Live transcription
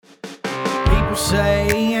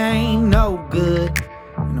say I ain't no good,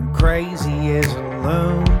 and I'm crazy as a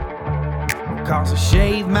loon. Cause I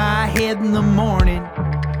shave my head in the morning,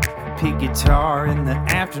 pick guitar in the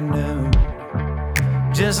afternoon.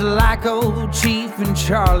 Just like old Chief and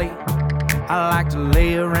Charlie, I like to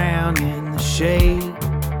lay around in the shade.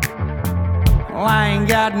 Well, I ain't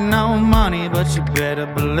got no money, but you better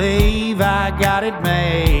believe I got it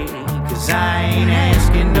made. Cause I ain't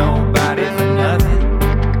asking nobody for nothing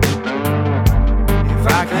if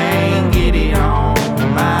I can't get it on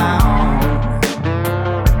my own.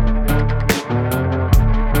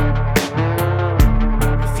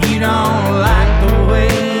 If you don't like the way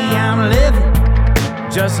I'm living,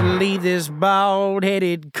 just leave this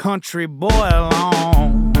bald-headed country boy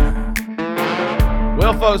alone.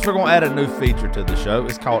 Well, folks, we're going to add a new feature to the show.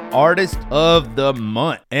 It's called Artist of the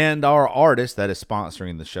Month. And our artist that is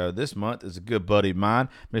sponsoring the show this month is a good buddy of mine,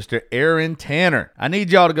 Mr. Aaron Tanner. I need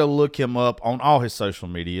y'all to go look him up on all his social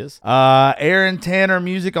medias. Aaron Tanner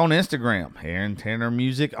Music on Instagram. Aaron Tanner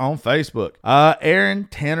Music on Facebook.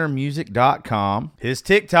 AaronTannerMusic.com. His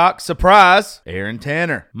TikTok, surprise, Aaron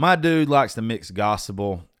Tanner. My dude likes to mix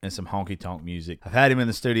gospel and some honky-tonk music. I've had him in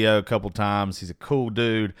the studio a couple times. He's a cool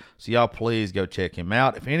dude, so y'all please go check him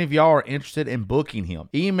out. If any of y'all are interested in booking him,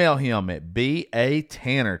 email him at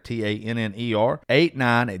BATanner, TANNER,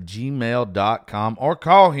 89@gmail.com, or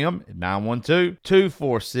call him at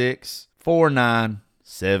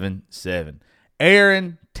 912-246-4977.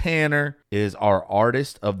 Aaron Tanner is our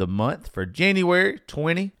Artist of the Month for January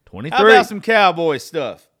 2023. How about some cowboy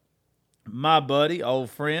stuff? My buddy, old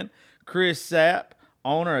friend, Chris Sapp,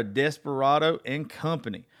 owner of Desperado and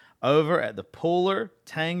Company, over at the Pooler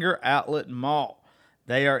Tanger Outlet Mall.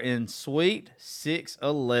 They are in Suite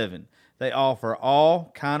 611. They offer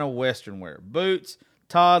all kind of Western wear, boots,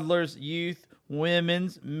 toddlers, youth,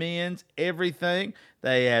 women's, men's, everything.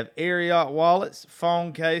 They have Ariat wallets,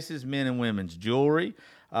 phone cases, men and women's jewelry,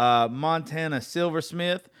 Montana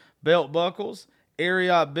silversmith, belt buckles,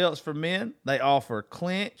 Ariat belts for men. They offer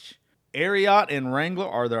clinch. Ariat and Wrangler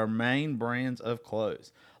are their main brands of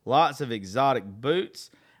clothes. Lots of exotic boots.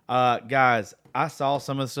 Guys, I saw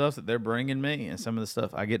some of the stuff that they're bringing me and some of the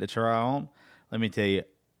stuff I get to try on. Let me tell you,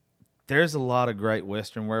 there's a lot of great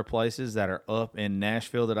Western wear places that are up in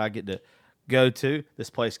Nashville that I get to go to. This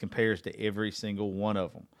place compares to every single one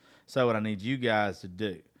of them. So what I need you guys to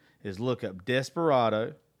do is look up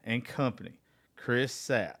Desperado and Company, Chris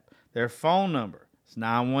Sapp. Their phone number is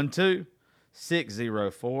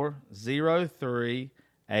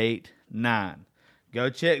 912-604-0389. Go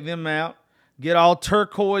check them out. Get all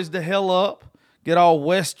turquoise the hell up. Get all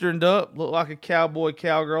westerned up. Look like a cowboy,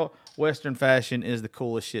 cowgirl. Western fashion is the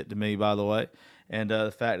coolest shit to me, by the way. And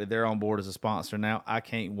the fact that they're on board as a sponsor now, I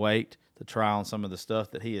can't wait to try on some of the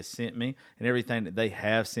stuff that he has sent me and everything that they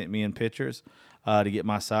have sent me in pictures to get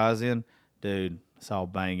my size in. Dude, it's all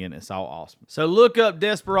banging. It's all awesome. So look up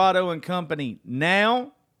Desperado and Company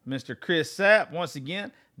now. Mr. Chris Sapp, once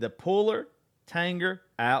again, the Pooler Tanger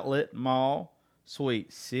Outlet Mall,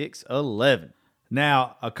 Suite 611.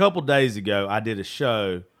 Now, a couple days ago, I did a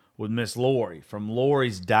show with Miss Lori from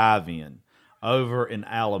Lori's Dive-In over in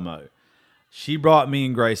Alamo. She brought me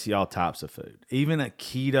and Gracie all types of food, even a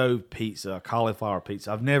keto pizza, a cauliflower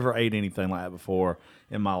pizza. I've never ate anything like that before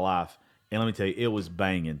in my life. And let me tell you, it was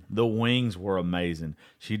banging. The wings were amazing.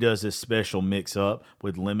 She does this special mix-up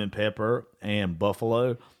with lemon pepper and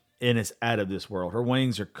buffalo, and it's out of this world. Her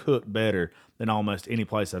wings are cooked better than almost any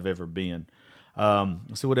place I've ever been. So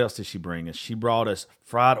what else did she bring us? She brought us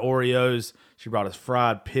fried Oreos. She brought us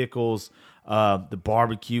fried pickles. The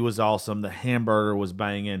barbecue was awesome. The hamburger was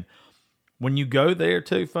banging. When you go there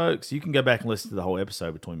too, folks, you can go back and listen to the whole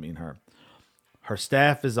episode between me and her. Her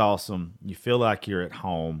staff is awesome. You feel like you're at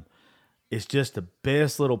home. It's just the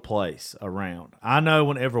best little place around. I know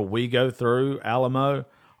whenever we go through Alamo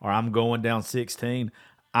or I'm going down 16,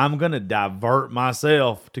 I'm going to divert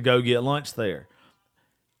myself to go get lunch there.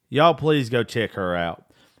 Y'all please go check her out.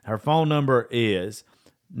 Her phone number is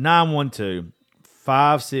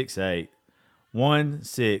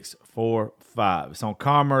 912-568-1645. It's on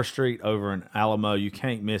Commerce Street over in Alamo. You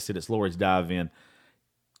can't miss it. It's Lori's Dive-In.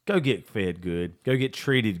 Go get fed good. Go get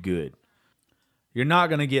treated good. You're not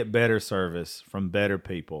going to get better service from better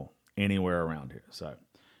people anywhere around here. So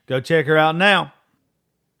go check her out now.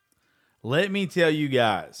 Let me tell you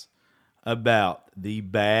guys about the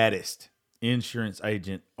baddest insurance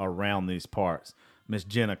agent around these parts, Miss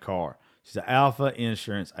Jenna Carr. She's an Alpha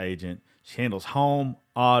insurance agent. She handles home,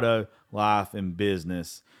 auto, life, and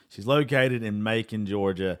business. She's located in Macon,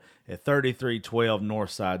 Georgia at 3312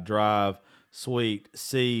 Northside Drive, Suite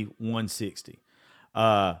C160.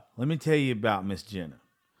 Let me tell you about Miss Jenna.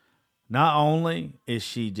 Not only is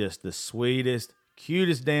she just the sweetest,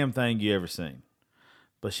 cutest damn thing you ever seen,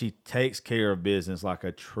 but she takes care of business like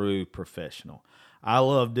a true professional. I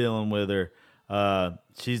love dealing with her.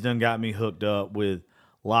 She's done got me hooked up with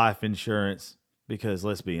life insurance because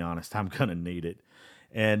let's be honest, I'm gonna need it.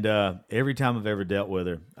 And every time I've ever dealt with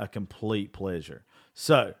her, a complete pleasure.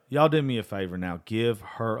 So, y'all do me a favor now. Give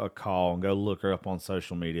her a call and go look her up on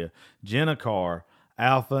social media. Jenna Carr,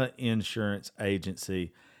 Alpha Insurance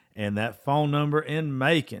Agency. And that phone number in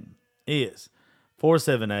Macon is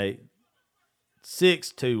 478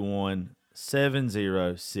 621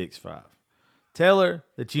 7065. Tell her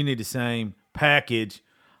that you need the same package,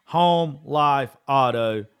 home, life,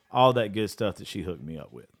 auto, all that good stuff that she hooked me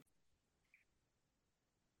up with.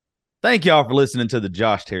 Thank y'all for listening to the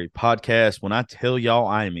Josh Terry podcast. When I tell y'all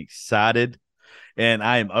I am excited and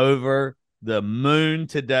I am over the moon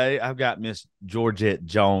today, I've got Miss Georgette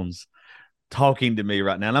Jones talking to me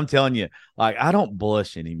right now. And I'm telling you, like, I don't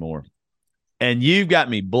blush anymore. And you've got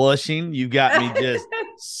me blushing. You've got me just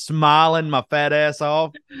smiling my fat ass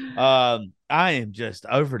off. I am just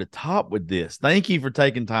over the top with this. Thank you for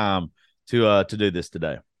taking time to do this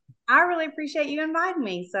today. I really appreciate you inviting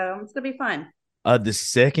me. So it's going to be fun. The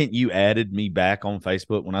second you added me back on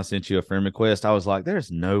Facebook when I sent you a friend request, I was like,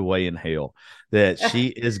 there's no way in hell that she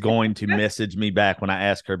is going to message me back when I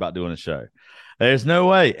ask her about doing a show. There's no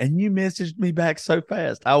way. And you messaged me back so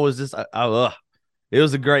fast. I was just, it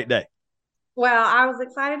was a great day. Well, I was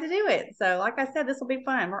excited to do it. So like I said, this will be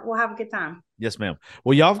fun. We'll have a good time. Yes, ma'am.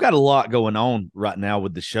 Well, y'all have got a lot going on right now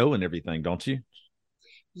with the show and everything, don't you?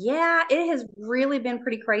 Yeah, it has really been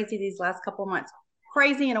pretty crazy these last couple of months.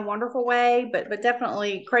 Crazy in a wonderful way, but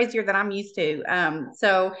definitely crazier than I'm used to.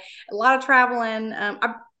 So a lot of traveling.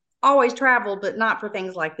 I've always traveled, but not for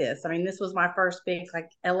things like this. I mean, this was my first big like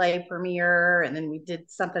LA premiere, and then we did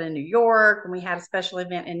something in New York, and we had a special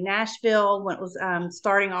event in Nashville when it was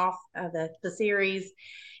starting off the series.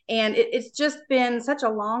 And it's just been such a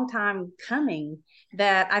long time coming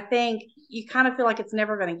that I think you kind of feel like it's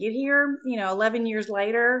never going to get here. 11 years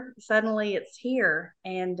later, suddenly it's here.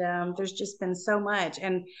 And there's just been so much.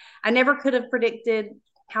 And I never could have predicted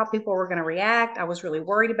how people were going to react. I was really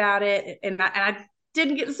worried about it. And I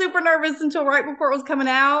didn't get super nervous until right before it was coming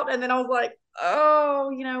out. And then I was like,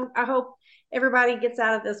 oh, I hope everybody gets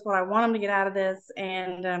out of this what I want them to get out of this.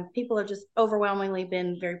 And people have just overwhelmingly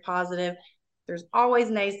been very positive. There's always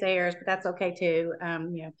naysayers, but that's okay too.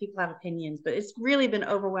 People have opinions, but it's really been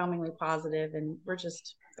overwhelmingly positive, and we're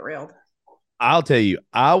just thrilled. I'll tell you,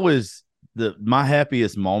 my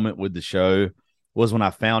happiest moment with the show was when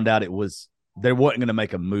I found out they wasn't going to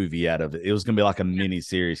make a movie out of it. It was going to be like a mini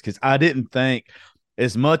series, because I didn't think,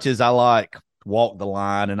 as much as I like Walk the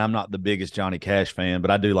Line, and I'm not the biggest Johnny Cash fan,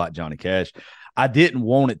 but I do like Johnny Cash. I didn't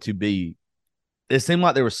want it to be. It seemed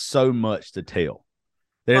like there was so much to tell.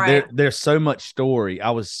 There's so much story.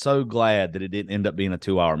 I was so glad that it didn't end up being a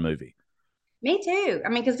 2-hour movie. Me too. I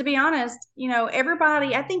mean, because to be honest,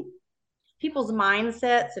 everybody, I think people's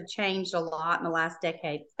mindsets have changed a lot in the last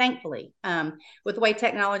decade, thankfully. With the way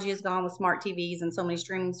technology has gone with smart TVs and so many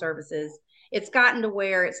streaming services, it's gotten to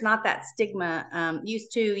where it's not that stigma.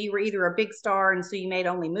 Used to, you were either a big star and so you made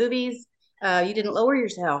only movies. You didn't lower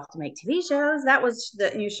yourself to make TV shows. That was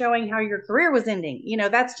showing how your career was ending.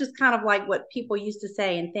 That's just kind of like what people used to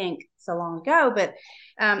say and think so long ago. But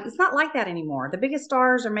it's not like that anymore. The biggest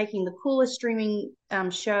stars are making the coolest streaming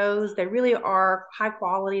shows. They really are high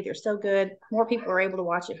quality. They're so good. More people are able to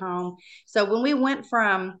watch at home. So when we went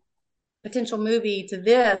from potential movie to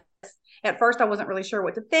this, at first, I wasn't really sure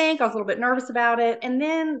what to think. I was a little bit nervous about it. And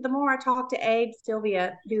then the more I talked to Abe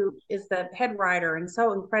Sylvia, who is the head writer and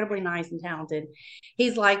so incredibly nice and talented,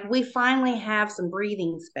 he's like, we finally have some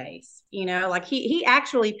breathing space. Like he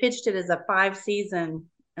actually pitched it as a 5-season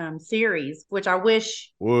series, which I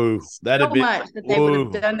wish much that they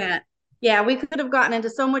would have done that. Yeah, we could have gotten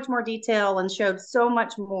into so much more detail and showed so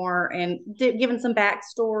much more and given some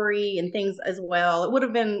backstory and things as well. It would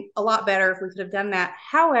have been a lot better if we could have done that.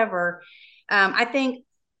 However, I think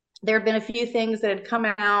there have been a few things that had come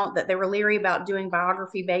out that they were leery about doing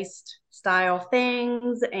biography-based style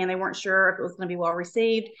things, and they weren't sure if it was going to be well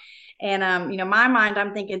received. And, my mind,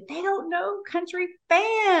 I'm thinking, they don't know country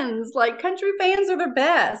fans. Like, country fans are the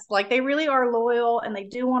best. Like, they really are loyal, and they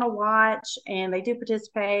do want to watch, and they do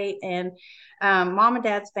participate. And mom and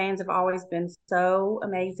dad's fans have always been so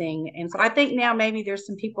amazing. And so I think now maybe there's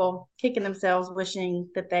some people kicking themselves wishing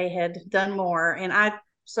that they had done more. And I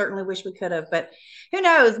certainly wish we could have. But who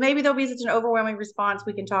knows? Maybe there'll be such an overwhelming response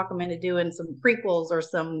we can talk them into doing some prequels or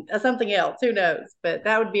something else. Who knows? But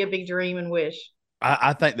that would be a big dream and wish.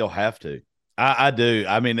 I think they'll have to. I do.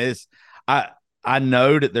 I mean, I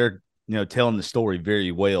know that they're telling the story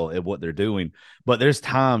very well at what they're doing. But there's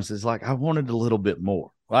times it's like I wanted a little bit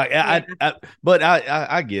more. Like but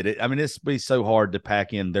I get it. I mean, it's be so hard to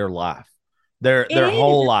pack in their life, their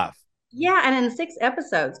whole life. Yeah, and in 6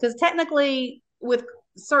 episodes, because technically with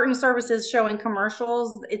certain services showing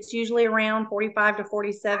commercials, it's usually around 45 to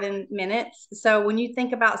 47 minutes. So when you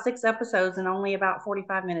think about 6 episodes and only about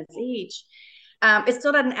 45 minutes each, it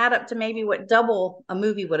still doesn't add up to maybe what double a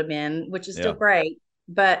movie would have been, which is still great.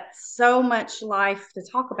 But so much life to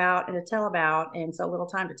talk about and to tell about, and so little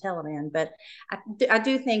time to tell it in. But I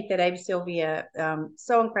do think that Abe Sylvia,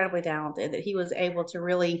 so incredibly talented, that he was able to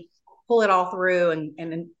really pull it all through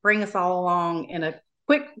and bring us all along in a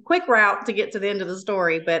quick route to get to the end of the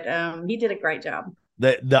story. But he did a great job.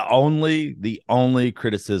 The only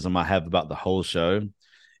criticism I have about the whole show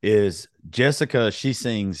is Jessica. She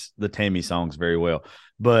sings the Tammy songs very well,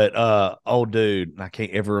 but old dude, I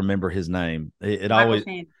can't ever remember his name. It always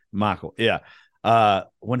Michael. Yeah.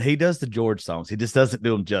 When he does the George songs, he just doesn't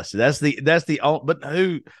do them justice. That's the only, but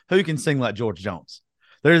who can sing like George Jones?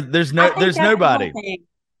 There's nobody.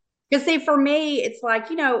 Because see, for me, it's like,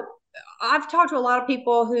 I've talked to a lot of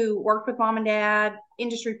people who worked with mom and dad,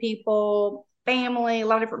 industry people, family, a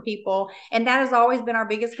lot of different people. And that has always been our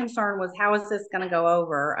biggest concern was, how is this going to go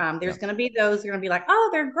over? There's going to be those who are going to be like, oh,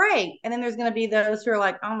 they're great. And then there's going to be those who are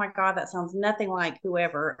like, oh my God, that sounds nothing like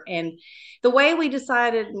whoever. And the way we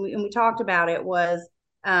decided, and we talked about it, was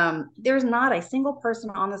there's not a single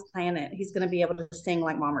person on this planet who's going to be able to sing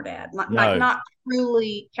like mom or dad, not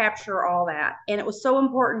truly capture all that. And it was so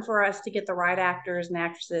important for us to get the right actors and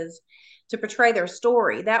actresses to portray their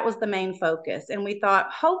story. That was the main focus. And we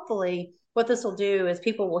thought, hopefully what this will do is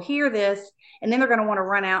people will hear this, and then they're going to want to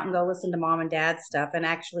run out and go listen to mom and dad stuff and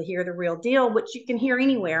actually hear the real deal, which you can hear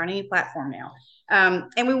anywhere on any platform now.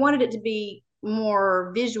 And we wanted it to be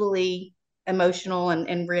more visually emotional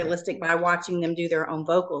and realistic by watching them do their own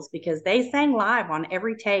vocals, because they sang live on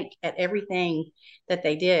every take at everything that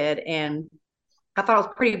they did. And I thought it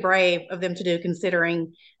was pretty brave of them to do,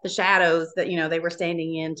 considering the shadows that, they were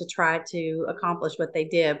standing in to try to accomplish what they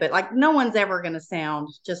did. But like, no one's ever going to sound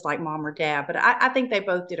just like mom or dad. But I think they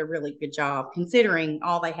both did a really good job, considering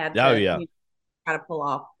all they had to try to pull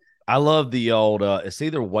off. I love the old, it's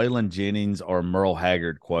either Waylon Jennings or Merle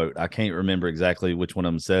Haggard quote. I can't remember exactly which one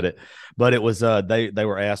of them said it, but it was, they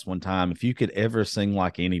were asked one time, if you could ever sing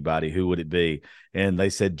like anybody, who would it be? And they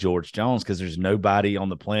said George Jones, because there's nobody on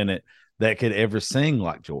the planet that could ever sing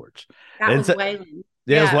like George. That was Waylon.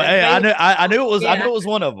 Yeah, I knew it was. Yeah. I knew it was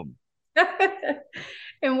one of them.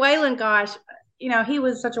 And Waylon, gosh, he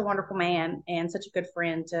was such a wonderful man and such a good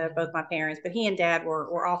friend to both my parents. But he and dad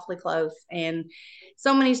were awfully close, and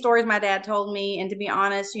so many stories my dad told me. And to be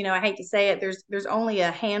honest, I hate to say it, there's only a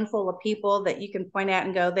handful of people that you can point out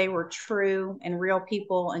and go, they were true and real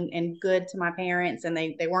people and good to my parents, and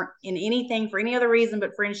they weren't in anything for any other reason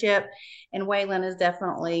but friendship. And Waylon is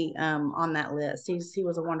definitely on that list. He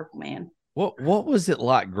was a wonderful man. What was it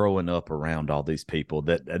like growing up around all these people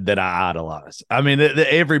that I idolize? I mean, that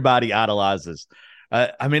everybody idolizes.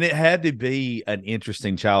 I mean, it had to be an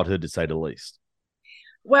interesting childhood, to say the least.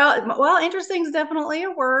 Well, interesting is definitely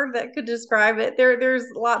a word that could describe it. There's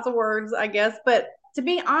lots of words, I guess. But to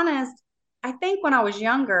be honest, I think when I was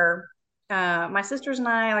younger, my sisters and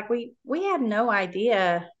I, like we had no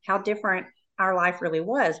idea how different our life really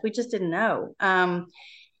was. We just didn't know.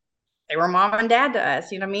 They were mom and dad to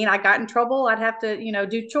us. I got in trouble. I'd have to,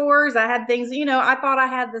 do chores. I had things, I thought I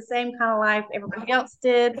had the same kind of life everybody else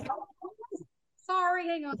did. Sorry,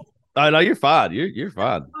 hang on. Oh, no, you're fine. You're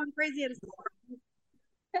fine. I'm crazy at a store.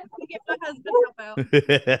 Let me get my husband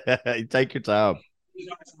help out. You take your time.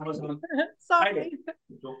 Sorry.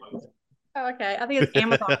 Okay, I think it's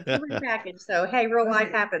Amazon package. So hey, real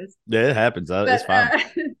life happens. Yeah, it happens. It's fine.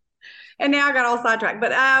 And now I got all sidetracked.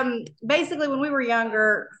 But basically, when we were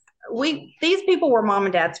younger, these people were mom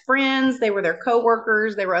and dad's friends. They were their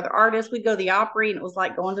coworkers. They were other artists. We'd go to the Opry, and it was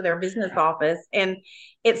like going to their business office. And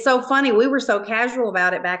it's so funny. We were so casual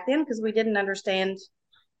about it back then because we didn't understand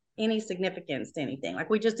any significance to anything. Like,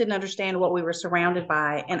 we just didn't understand what we were surrounded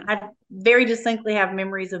by. And I very distinctly have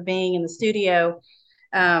memories of being in the studio.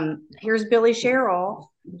 Here's Billy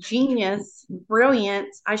Sherrill, genius, brilliant.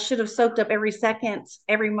 I should have soaked up every second,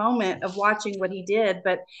 every moment of watching what he did.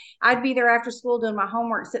 But I'd be there after school doing my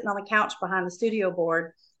homework, sitting on the couch behind the studio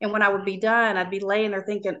board. And when I would be done, I'd be laying there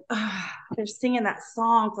thinking, they're singing that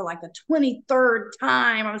song for like the 23rd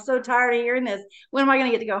time. I'm so tired of hearing this. When am I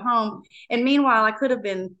going to get to go home? And meanwhile, I could have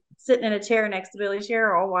been sitting in a chair next to Billy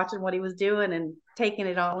Sherrill watching what he was doing and taking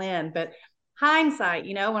it all in. But hindsight,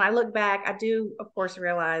 when I look back, I do, of course,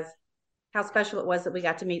 realize how special it was that we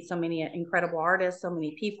got to meet so many incredible artists, so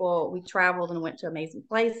many people. We traveled and went to amazing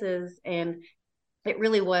places, and it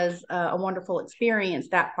really was a wonderful experience,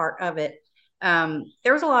 that part of it.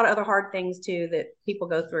 There was a lot of other hard things too that people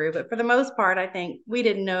go through, but for the most part, I think we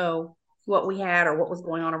didn't know what we had or what was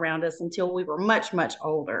going on around us until we were much, much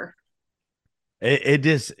older.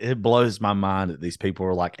 It blows my mind that these people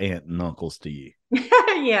are like aunt and uncles to you.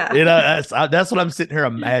 Yeah. That's what I'm sitting here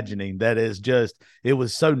imagining. That is just, it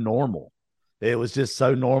was so normal. It was just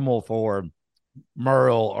so normal for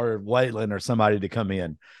Merle or Waylon or somebody to come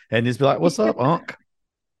in and just be like, "What's up, Unc?"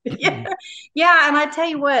 Yeah. Yeah. And I tell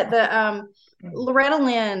you what, the Loretta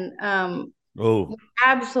Lynn, Oh,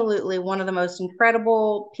 absolutely one of the most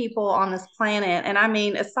incredible people on this planet. And I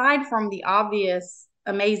mean, aside from the obvious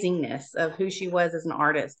amazingness of who she was as an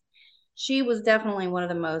artist, she was definitely one of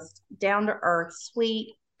the most down to earth,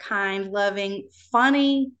 sweet, kind, loving,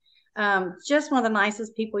 funny, just one of the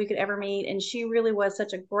nicest people you could ever meet. And she really was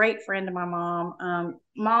such a great friend to my mom.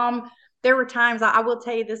 There were times, I will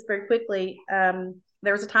tell you this very quickly.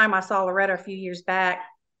 There was a time I saw Loretta a few years back,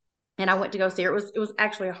 and I went to go see her. It was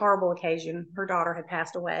actually a horrible occasion. Her daughter had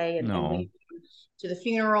passed away, and no. we went to the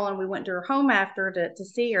funeral, and we went to her home after to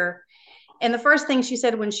see her. And the first thing she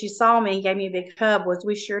said when she saw me and gave me a big hug was,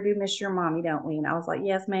 "We sure do miss your mommy, don't we?" And I was like,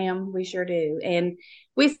 "Yes, ma'am, we sure do." And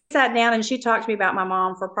we sat down and she talked to me about my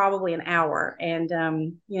mom for probably an hour. And,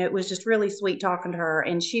 it was just really sweet talking to her.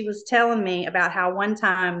 And she was telling me about how one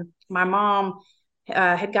time my mom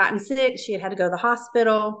had gotten sick. She had to go to the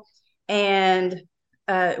hospital. And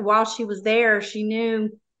while she was there, she knew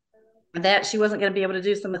that she wasn't going to be able to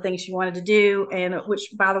do some of the things she wanted to do. And which,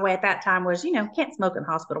 by the way, at that time was, can't smoke in the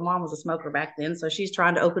hospital. Mom was a smoker back then. So she's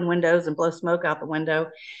trying to open windows and blow smoke out the window.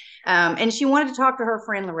 And she wanted to talk to her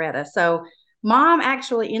friend Loretta. So mom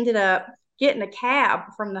actually ended up getting a cab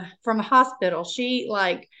from the hospital. She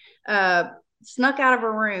snuck out of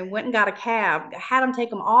her room, went and got a cab, had them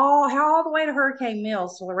take them all the way to Hurricane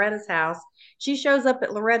Mills, to Loretta's house. She shows up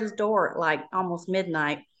at Loretta's door at like almost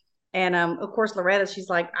midnight. And of course, Loretta, she's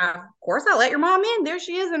like, of course, I let your mom in. There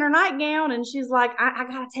she is in her nightgown. And she's like, I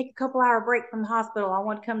got to take a couple-hour break from the hospital. I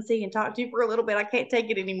want to come see you and talk to you for a little bit. I can't take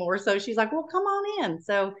it anymore. So she's like, well, come on in.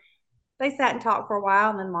 So they sat and talked for a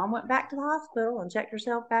while. And then mom went back to the hospital and checked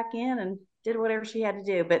herself back in and did whatever she had to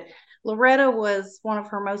do. But Loretta was one of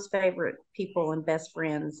her most favorite people and best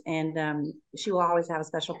friends. And she will always have a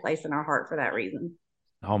special place in our heart for that reason.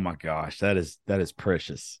 Oh my gosh, that is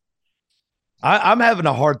precious. I'm having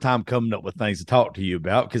a hard time coming up with things to talk to you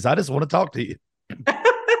about because I just want to talk to you.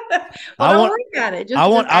 Well, don't worry about it.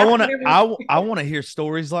 I want to hear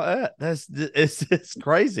stories like that. It's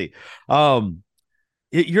crazy.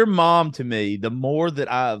 Your mom, to me, the more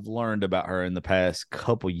that I've learned about her in the past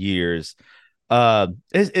couple years,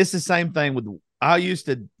 it's the same thing with. I used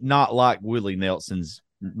to not like Willie Nelson's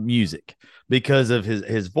music because of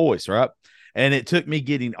his voice, right? And it took me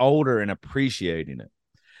getting older and appreciating it.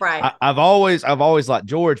 Right. I've always liked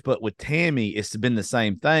George, but with Tammy, it's been the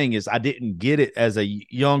same thing. Is I didn't get it as a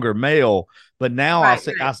younger male, but now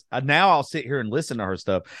I'll sit here and listen to her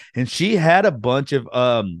stuff. And she had a bunch of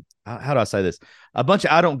how do I say this? A bunch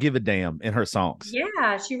of I don't give a damn in her songs.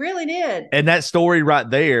 Yeah, she really did. And that story right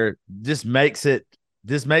there just makes it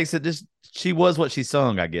she was what she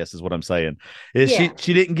sung, I guess is what I'm saying.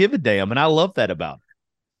 She didn't give a damn, and I love that about her.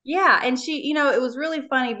 Yeah, and she, it was really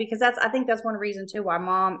funny because I think that's one reason too why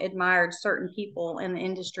mom admired certain people in the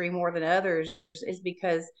industry more than others, is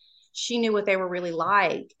because she knew what they were really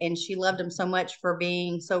like, and she loved them so much for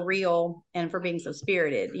being so real and for being so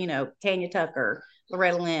spirited. Tanya Tucker,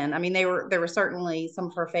 Loretta Lynn. I mean, they were certainly some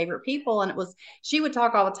of her favorite people, and she would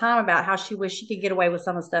talk all the time about how she wished she could get away with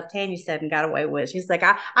some of the stuff Tanya said and got away with. She's like,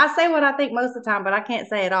 I say what I think most of the time, but I can't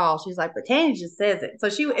say it all. She's like, but Tanya just says it. So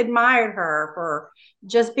she admired her for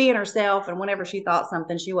just being herself, and whenever she thought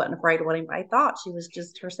something, she wasn't afraid of what anybody thought. She was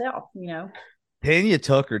just herself. Tanya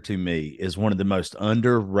Tucker, to me, is one of the most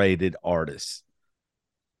underrated artists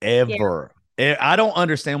ever. Yeah. I don't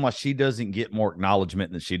understand why she doesn't get more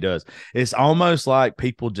acknowledgement than she does. It's almost like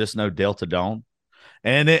people just know Delta Dawn,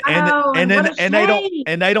 and they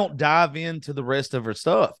don't dive into the rest of her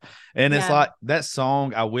stuff. And it's like that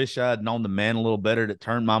song, "I Wish I'd Known the Man a Little Better That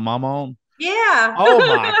Turned My Mom On." Yeah. Oh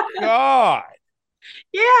my God.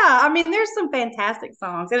 Yeah, I mean, there's some fantastic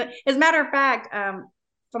songs. And as a matter of fact,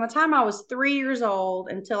 from the time I was 3 years old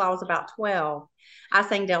until I was about 12, I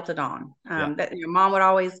sang Delta Dawn. Mom would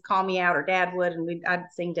always call me out, or dad would, and I'd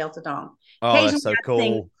sing Delta Dawn. Oh, that's so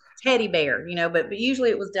cool. Teddy Bear, but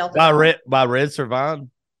usually it was Delta Dawn. By Red Servine?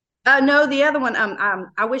 No, the other one,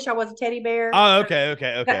 I Wish I Was a Teddy Bear. Oh, okay.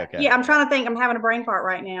 Yeah, I'm trying to think. I'm having a brain fart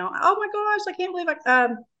right now. Oh my gosh, I can't believe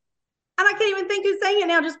And I can't even think who's saying it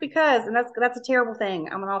now just because. And that's a terrible thing.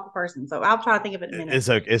 I'm an awful person. So I'll try to think of it in a minute. It's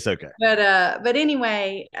okay. It's okay. But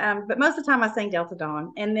anyway, but most of the time I sang Delta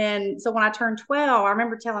Dawn. And then so when I turned 12, I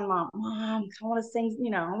remember telling Mom, I want to sing,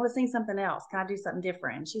 I want to sing something else. Can I do something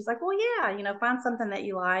different? And she's like, well, yeah, find something that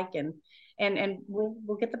you like and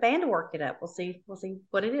we'll get the band to work it up. We'll see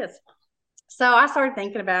what it is. So I started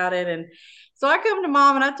thinking about it. And so I come to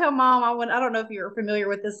Mom and I tell Mom, I don't know if you're familiar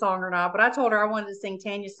with this song or not, but I told her I wanted to sing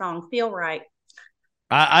Tanya's song, Feel Right.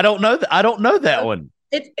 I don't know I don't know that one.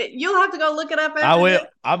 You'll have to go look it up. I will.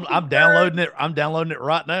 I'm downloading it. I'm downloading it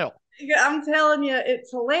right now. I'm telling you,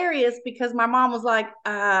 it's hilarious because my mom was like,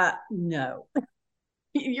 no,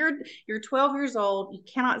 you're 12 years old. You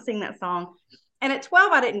cannot sing that song. And at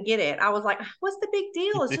 12, I didn't get it. I was like, what's the big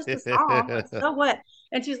deal? It's just a song. So what?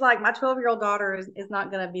 And she's like, my 12-year-old daughter is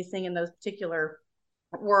not going to be singing those particular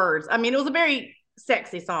words. I mean, it was a very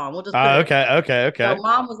sexy song. We'll just okay. So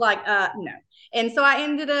Mom was like, no. And so I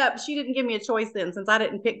ended up, she didn't give me a choice then since I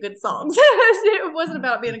didn't pick good songs. It wasn't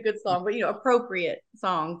about being a good song, but, appropriate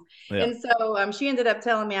songs. Yeah. And so she ended up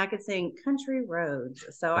telling me I could sing Country Roads.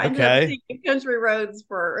 So I ended up singing Country Roads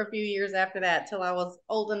for a few years after that till I was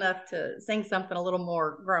old enough to sing something a little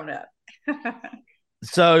more grown up.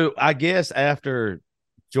 So I guess after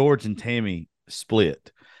George and Tammy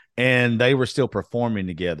split, and they were still performing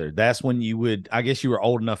together, that's when you were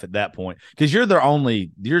old enough at that point because you're their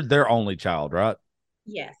only child, right?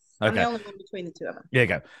 Yes. Okay. I'm the only one between the two of them. Yeah.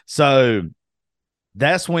 Okay. So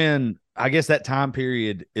that's when I guess that time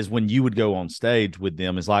period is when you would go on stage with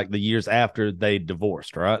them, is like the years after they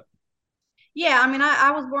divorced, right? Yeah. I mean,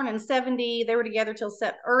 I was born in 70. They were together till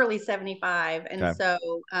early 75. And okay.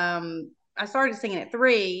 So I started singing at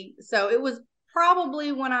 3. So it was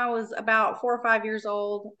probably when I was about 4 or 5 years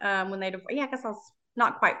old, when they divorced. Yeah, I guess I was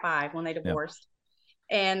not quite 5 when they divorced.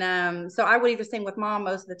 Yeah. And so I would either sing with Mom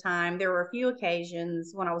most of the time. There were a few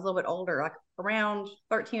occasions when I was a little bit older, like around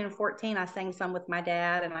 13 and 14, I sang some with my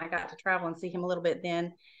dad, and I got to travel and see him a little bit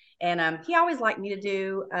then. And he always liked me to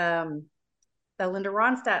do the Linda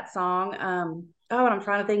Ronstadt song. And I'm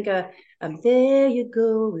trying to think of There You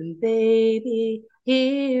Going, Baby.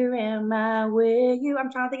 Here am I where you.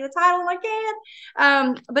 I'm trying to think of the title. I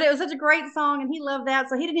can't. But it was such a great song, and he loved that.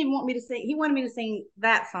 So he didn't even want me to sing. He wanted me to sing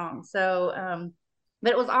that song. So,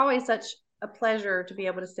 but it was always such a pleasure to be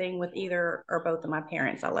able to sing with either or both of my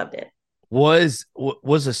parents. I loved it. Was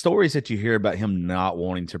the stories that you hear about him not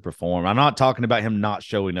wanting to perform? I'm not talking about him not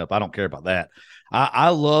showing up. I don't care about that. I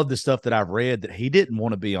love the stuff that I've read that he didn't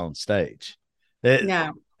want to be on stage.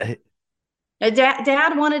 No.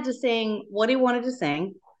 Dad wanted to sing what he wanted to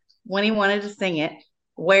sing, when he wanted to sing it,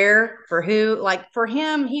 where, for who. Like for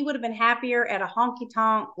him, he would have been happier at a honky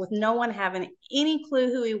tonk with no one having any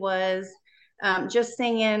clue who he was, just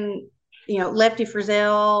singing, Lefty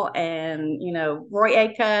Frizzell and, Roy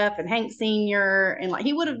Acuff and Hank Sr. And like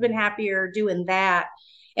he would have been happier doing that.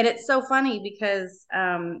 And it's so funny because,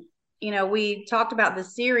 we talked about the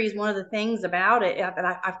series. One of the things about it that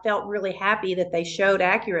I felt really happy that they showed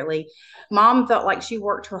accurately. Mom felt like she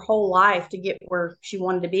worked her whole life to get where she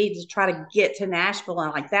wanted to be, to try to get to Nashville.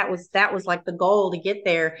 And like, that was like the goal to get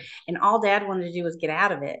there. And all Dad wanted to do was get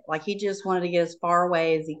out of it. Like he just wanted to get as far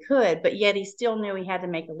away as he could, but yet he still knew he had to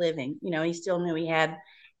make a living. He still knew he had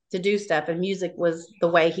to do stuff, and music was the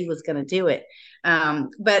way he was going to do it.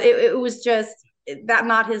 But it was just that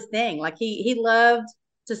not his thing. Like he loved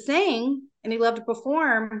to sing and he loved to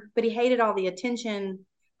perform, but he hated all the attention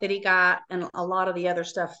that he got and a lot of the other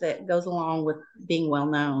stuff that goes along with being well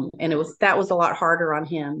known. And that was a lot harder on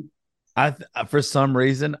him. For some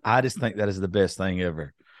reason, I just think that is the best thing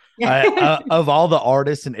ever. Of all the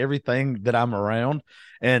artists and everything that I'm around,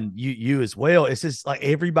 and you as well, it's just like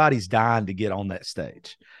everybody's dying to get on that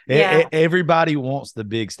stage. Yeah. Everybody wants the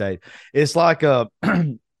big stage. It's like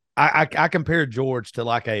I compare George to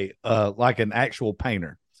like an actual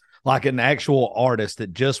painter, like an actual artist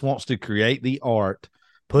that just wants to create the art,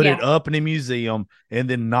 put it up in a museum, and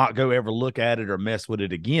then not go ever look at it or mess with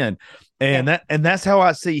it again. And that's how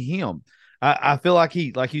I see him. I feel like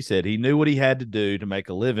he, like you said, he knew what he had to do to make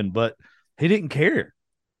a living, but he didn't care.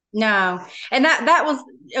 No. And that was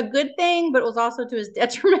a good thing, but it was also to his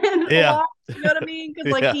detriment. Yeah. Lot, you know what I mean?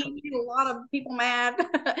 Because he made a lot of people mad.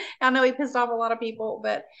 I know he pissed off a lot of people,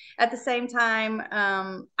 but at the same time,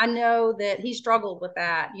 I know that he struggled with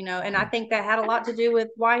that, and I think that had a lot to do with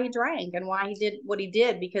why he drank and why he did what he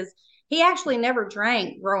did, because he actually never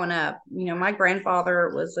drank growing up. My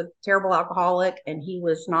grandfather was a terrible alcoholic, and he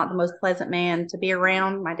was not the most pleasant man to be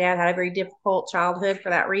around. My dad had a very difficult childhood for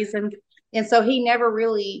that reason. And so he never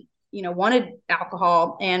really, wanted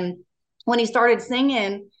alcohol. And when he started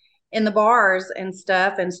singing, in the bars and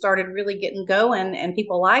stuff and started really getting going and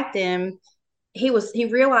people liked him, he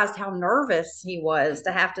realized how nervous he was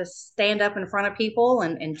to have to stand up in front of people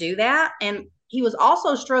and do that. And he was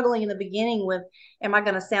also struggling in the beginning with, am I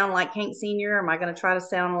going to sound like Hank Sr.? Am I going to try to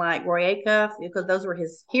sound like Roy Acuff? Because those were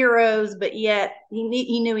his heroes, but yet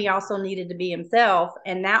he knew he also needed to be himself.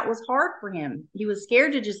 And that was hard for him. He was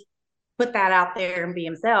scared to just put that out there and be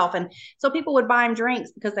himself. And so people would buy him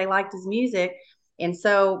drinks because they liked his music. And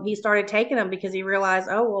so he started taking them because he realized,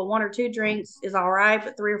 oh, well, 1 or 2 drinks is all right,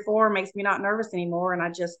 but 3 or 4 makes me not nervous anymore. And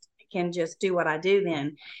I just can just do what I do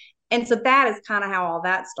then. And so that is kind of how all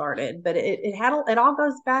that started. But it all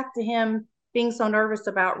goes back to him being so nervous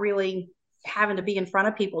about really having to be in front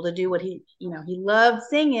of people to do what he loved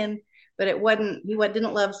singing, but he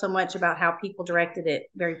didn't love so much about how people directed it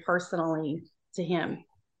very personally to him.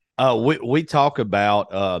 We talk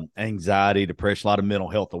about anxiety, depression, a lot of mental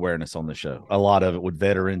health awareness on the show. A lot of it with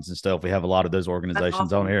veterans and stuff. We have a lot of those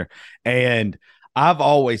organizations on here. And I've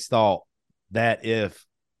always thought that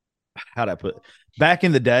how do I put it? Back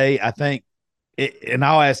in the day, I think, and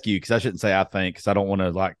I'll ask you because I shouldn't say I think because I don't want to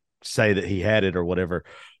like say that he had it or whatever.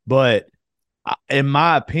 But in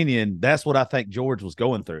my opinion, that's what I think George was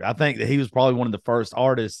going through. I think that he was probably one of the first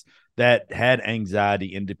artists that had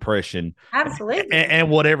anxiety and depression. Absolutely. And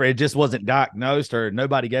whatever. It just wasn't diagnosed or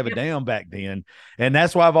nobody gave a damn back then. And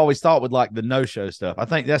that's why I've always thought with like the no-show stuff, I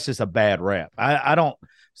think that's just a bad rap. I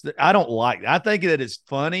don't like it. I think that it's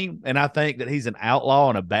funny, and I think that he's an outlaw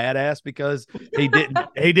and a badass because he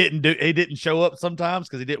didn't show up sometimes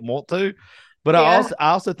because he didn't want to. But I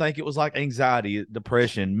also think it was like anxiety,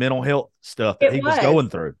 depression, mental health stuff that he was going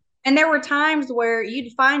through. And there were times where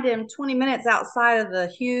you'd find him 20 minutes outside of the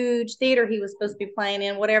huge theater he was supposed to be playing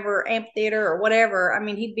in, whatever amphitheater or whatever. I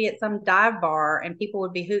mean, he'd be at some dive bar and people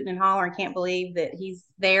would be hooting and hollering, can't believe that he's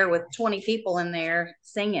there with 20 people in there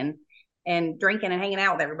singing and drinking and hanging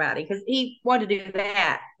out with everybody, because he wanted to do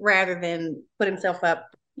that rather than put himself up,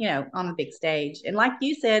 on the big stage. And like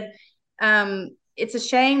you said, it's a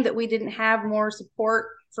shame that we didn't have more support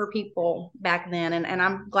for people back then. And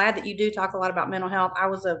I'm glad that you do talk a lot about mental health. I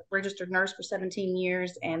was a registered nurse for 17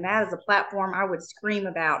 years, and that is a platform I would scream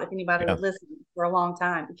about if anybody would listen for a long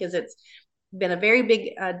time, because it's been a very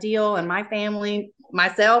big deal in my family,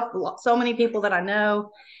 myself, so many people that I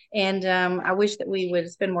know. And I wish that we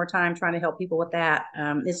would spend more time trying to help people with that.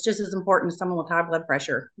 It's just as important as someone with high blood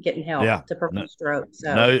pressure getting help to prevent stroke.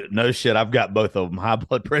 So no shit. I've got both of them, high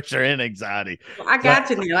blood pressure and anxiety. I got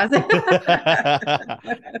you now.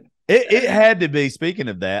 It had to be, speaking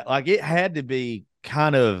of that, like it had to be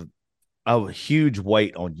kind of a huge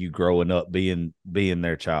weight on you growing up, being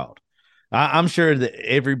their child. I'm sure that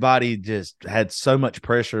everybody just had so much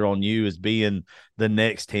pressure on you as being the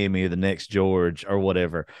next Tammy or the next George or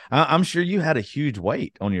whatever. I'm sure you had a huge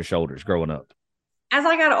weight on your shoulders growing up. As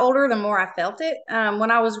I got older, the more I felt it. When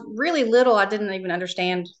I was really little, I didn't even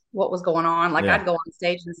understand what was going on. Like I'd go on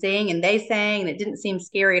stage and sing, and they sang, and it didn't seem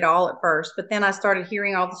scary at all at first. But then I started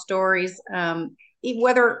hearing all the stories,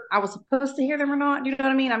 whether I was supposed to hear them or not. You know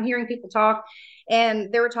what I mean? I'm hearing people talk.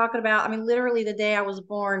 And they were talking about, literally the day I was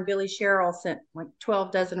born, Billy Sherrill sent like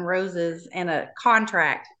 12 dozen roses and a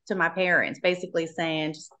contract to my parents, basically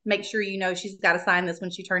saying, just make sure she's got to sign this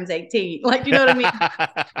when she turns 18. Like, you know what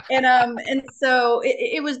I mean? And so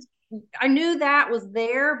it was, I knew that was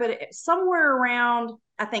there, but somewhere around,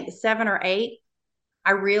 I think 7 or 8,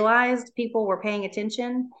 I realized people were paying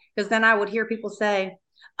attention, because then I would hear people say,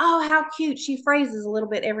 oh, how cute. She phrases a little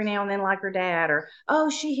bit every now and then like her dad, or, oh,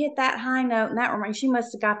 she hit that high note and that reminds, she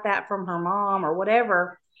must have got that from her mom or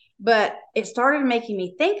whatever. But it started making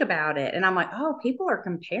me think about it. And I'm like, oh, people are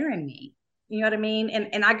comparing me. You know what I mean?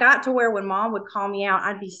 And I got to where when mom would call me out,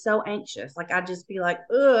 I'd be so anxious. Like, I'd just be like,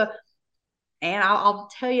 ugh. And I'll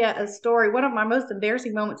tell you a story. One of my most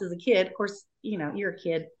embarrassing moments as a kid, of course, you're a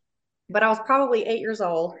kid, but I was probably 8 years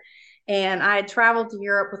old. And I had traveled to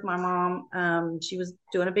Europe with my mom. She was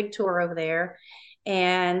doing a big tour over there.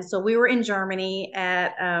 And so we were in Germany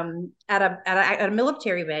at a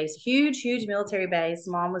military base, huge military base.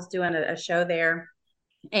 Mom was doing a show there.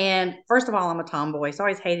 And first of all, I'm a tomboy. So I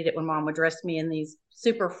always hated it when mom would dress me in these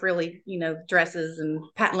super frilly, dresses and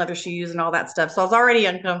patent leather shoes and all that stuff. So I was already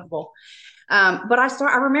uncomfortable. But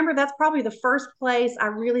I remember that's probably the first place I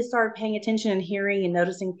really started paying attention and hearing and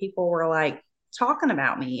noticing people were like talking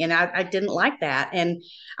about me. And I didn't like that. And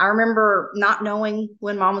I remember not knowing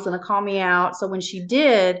when mom was going to call me out. So when she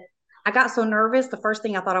did, I got so nervous. The first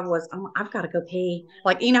thing I thought of was, oh, I've got to go pee.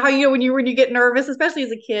 Like, how when you get nervous, especially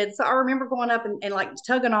as a kid. So I remember going up and like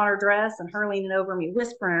tugging on her dress and her leaning over me,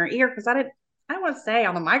 whispering in her ear, because I I don't want to say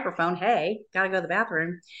on the microphone, hey, got to go to the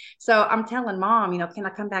bathroom. So I'm telling mom, can I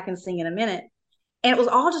come back and sing in a minute? And it was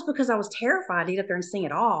all just because I was terrified to get up there and sing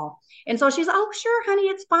it all. And so she's, oh, sure, honey,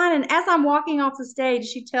 it's fine. And as I'm walking off the stage,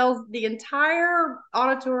 she tells the entire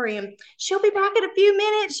auditorium, she'll be back in a few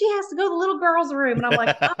minutes. She has to go to the little girl's room. And I'm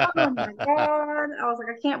like, oh my God. I was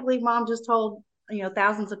like, I can't believe mom just told,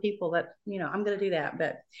 thousands of people that, I'm going to do that.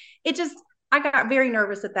 But I got very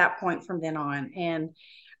nervous at that point from then on. And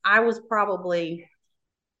I was probably,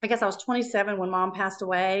 I guess I was 27 when mom passed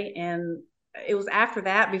away. And it was after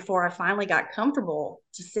that before I finally got comfortable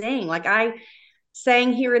to sing. Like I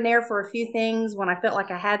sang here and there for a few things when I felt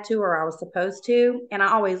like I had to or I was supposed to. And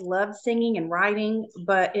I always loved singing and writing,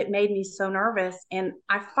 but it made me so nervous. And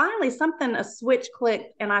I finally, a switch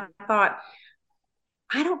clicked and I thought,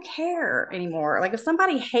 I don't care anymore. Like if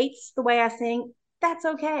somebody hates the way I sing, that's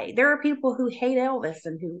okay. There are people who hate Elvis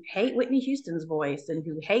and who hate Whitney Houston's voice and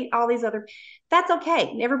who hate all these other. That's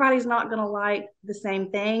okay. Everybody's not going to like the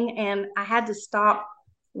same thing. And I had to stop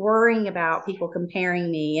worrying about people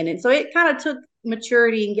comparing me. And so it kind of took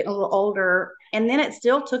maturity and getting a little older. And then it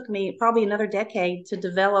still took me probably another decade to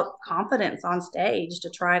develop confidence on stage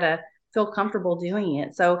to try to feel comfortable doing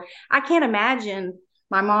it. So I can't imagine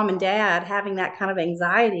my mom and dad having that kind of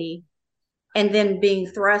anxiety and then being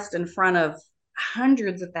thrust in front of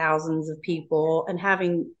hundreds of thousands of people and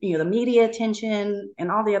having, the media attention and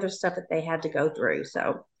all the other stuff that they had to go through.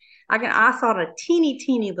 So I saw it a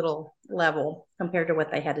teeny little level compared to what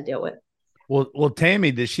they had to deal with. Well,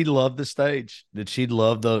 Tammy, did she love the stage? Did she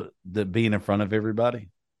love the being in front of everybody?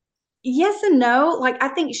 Yes and no. Like, I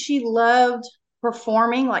think she loved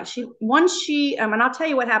performing. Like and I'll tell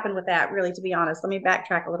you what happened with that, really, to be honest. Let me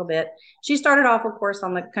backtrack a little bit. She started off, of course,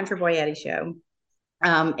 on the Country Boy Eddie show.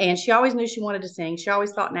 And she always knew she wanted to sing. She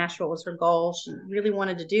always thought Nashville was her goal. She really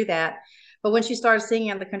wanted to do that. But when she started singing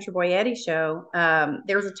on the Country Boy Eddie show,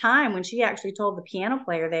 there was a time when she actually told the piano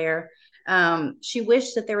player there, she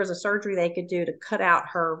wished that there was a surgery they could do to cut out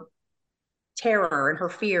her terror and her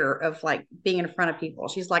fear of like being in front of people.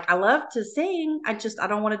 She's like, I love to sing. I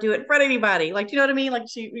don't want to do it in front of anybody. Like, you know what I mean? Like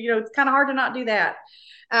it's kind of hard to not do that.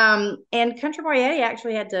 And Country Boy Eddie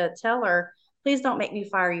actually had to tell her, please don't make me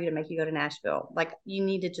fire you to make you go to Nashville. Like, you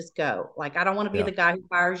need to just go. Like, I don't want to be the guy who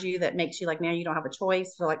fires you that makes you like, now you don't have a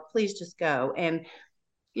choice. So like, please just go. And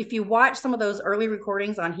if you watch some of those early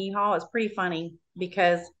recordings on Hee Haw, it's pretty funny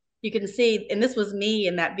because you can see, and this was me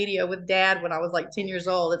in that video with Dad when I was like 10 years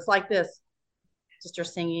old. It's like this, just you're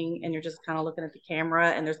singing and you're just kind of looking at the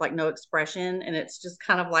camera and there's like no expression. And it's just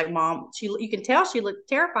kind of like mom, you can tell she looked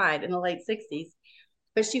terrified in the late 60s.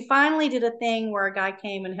 But she finally did a thing where a guy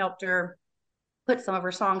came and helped her put some of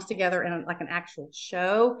her songs together in like an actual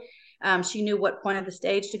show. She knew what point of the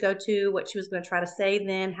stage to go to, what she was going to try to say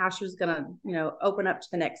then, how she was going to, open up to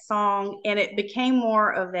the next song. And it became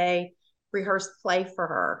more of a rehearsed play for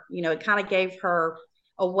her. It kind of gave her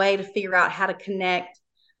a way to figure out how to connect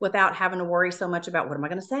without having to worry so much about what am I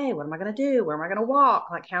going to say? What am I going to do? Where am I going to walk?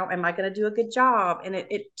 Like, how am I going to do a good job? And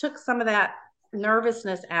it took some of that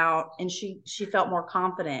nervousness out and she felt more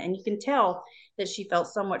confident. And you can tell that she felt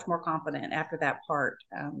so much more confident after that part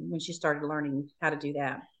when she started learning how to do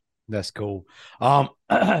that. That's cool.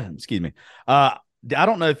 Excuse me. I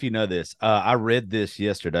don't know if you know this. I read this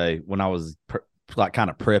yesterday when I was kind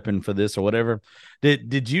of prepping for this or whatever.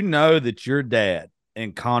 Did you know that your dad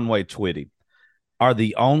and Conway Twitty are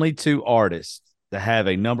the only two artists that have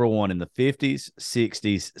a number one in the 50s,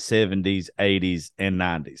 60s, 70s, 80s, and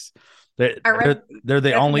 90s? They're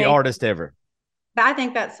the only artist ever. I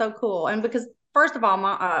think that's so cool. And because first of all,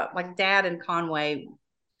 my like Dad and Conway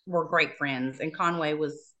were great friends, and Conway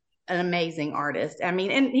was an amazing artist. I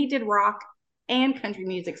mean, and he did rock and country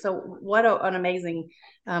music. So what an amazing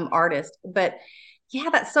artist. But yeah,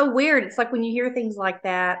 that's so weird. It's like when you hear things like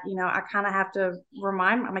that, I kind of have to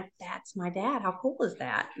remind, I'm like, that's my dad. How cool is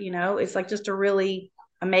that? It's like just a really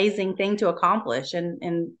amazing thing to accomplish.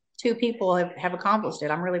 And two people have accomplished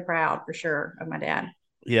it. I'm really proud for sure of my dad.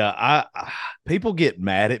 Yeah, people get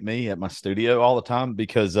mad at me at my studio all the time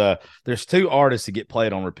because there's two artists that get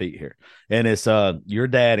played on repeat here, and it's your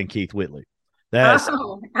dad and Keith Whitley. I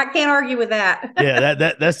can't argue with that. Yeah,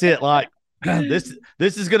 that's it. Like this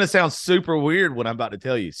is gonna sound super weird when I'm about to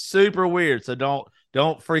tell you, super weird. So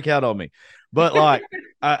don't freak out on me. But like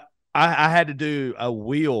I had to do a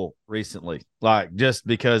wheel recently, like just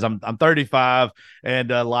because I'm 35 and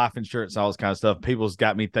life insurance and all this kind of stuff. People's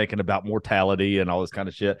got me thinking about mortality and all this kind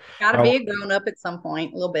of shit. Gotta be a grown up at some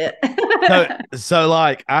point, a little bit. so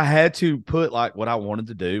like I had to put like what I wanted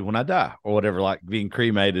to do when I die or whatever, like being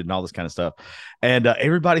cremated and all this kind of stuff. And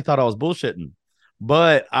everybody thought I was bullshitting.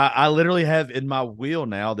 But I literally have in my will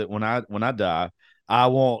now that when I die, I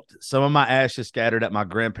want some of my ashes scattered at my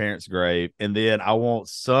grandparents' grave, and then I want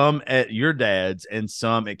some at your dad's and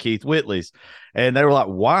some at Keith Whitley's. And they were like,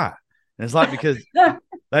 "Why?" And it's like because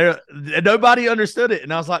they nobody understood it,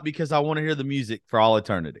 and I was like, "Because I want to hear the music for all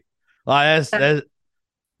eternity." Like that's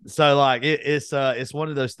so like it's one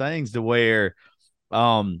of those things to where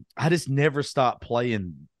I just never stop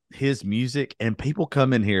playing his music, and people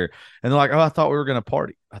come in here and they're like, "Oh, I thought we were gonna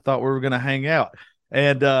party. I thought we were gonna hang out."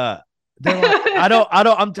 And they're like,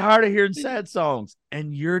 I'm tired of hearing sad songs.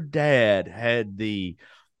 And your dad had the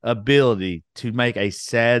ability to make a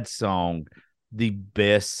sad song the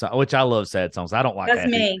best song, which I love sad songs. I don't like That's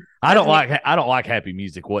happy. me. That's me. I don't like happy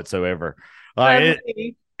music whatsoever. Like That's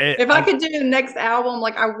me. If I could do the next album,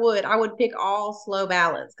 like I would pick all slow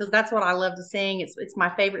ballads because that's what I love to sing. It's my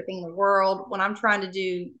favorite thing in the world. When I'm trying to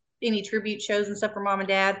do any tribute shows and stuff for mom and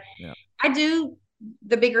dad, yeah. I do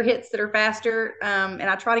the bigger hits that are faster, and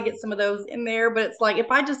I try to get some of those in there. But it's like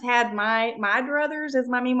if I just had my druthers, as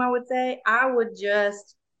my Mima would say, I would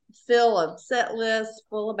just fill a set list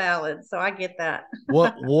full of ballads. So I get that.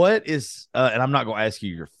 What is and I'm not going to ask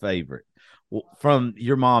you your favorite from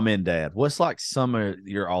your mom and dad. What's like some of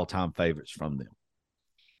your all-time favorites from them?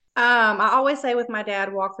 I always say with my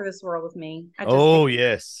dad, "Walk Through This World with Me." I just Oh think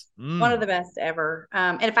yes, one of the best ever.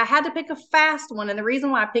 And if I had to pick a fast one, and the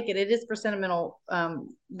reason why I pick it, it is for sentimental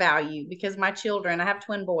value because my children, I have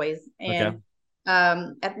twin boys, Okay.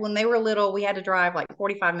 and when they were little, we had to drive like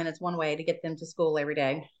 45 minutes one way to get them to school every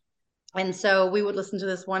day. And so we would listen to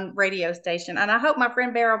this one radio station. And I hope my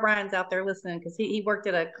friend Bear O'Brien's out there listening because he worked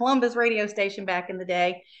at a Columbus radio station back in the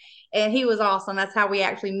day. And he was awesome. That's how we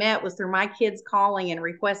actually met, was through my kids calling and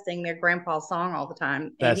requesting their grandpa's song all the time.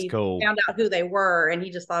 And That's he cool. found out who they were and he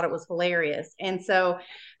just thought it was hilarious. And so,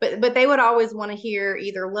 but they would always want to hear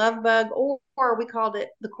either Love Bug or we called it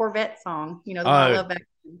the Corvette song, the one I love back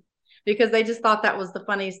then, because they just thought that was the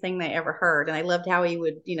funniest thing they ever heard. And they loved how he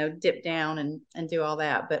would, dip down and do all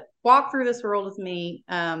that. But Walk Through This World with Me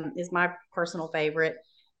is my personal favorite.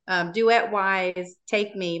 Duet wise,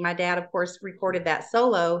 Take Me. My dad, of course, recorded that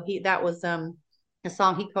solo. That was a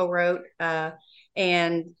song he co-wrote,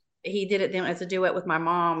 and he did it then as a duet with my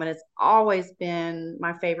mom, and it's always been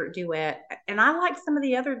my favorite duet. And I like some of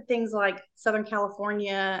the other things like Southern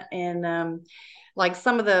California and like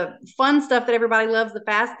some of the fun stuff that everybody loves, the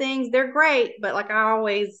fast things. They're great, but like I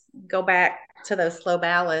always go back to those slow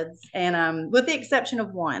ballads, and with the exception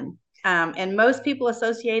of one. And most people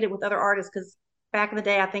associate it with other artists because back in the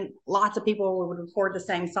day, I think lots of people would record the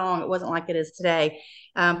same song. It wasn't like it is today.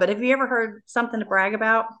 But have you ever heard Something to Brag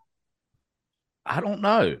About? I don't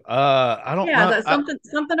know. I don't Yeah, know. that's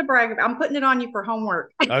something to brag about. I'm putting it on you for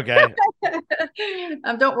homework. Okay.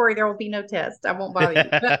 Don't worry, there will be no test. I won't bother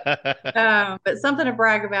you. But Something to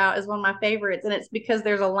Brag About is one of my favorites, and it's because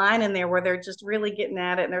there's a line in there where they're just really getting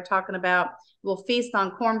at it, and they're talking about we'll feast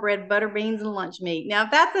on cornbread, butter beans, and lunch meat. Now,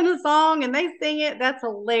 if that's in a song and they sing it, that's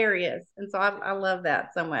hilarious, and so I love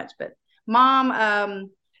that so much. But Mom,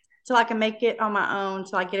 till I can make it on my own,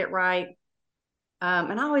 till I get it right.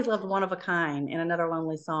 And I always loved One of a Kind and Another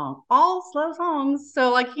Lonely Song, all slow songs.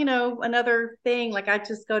 So like, another thing, like I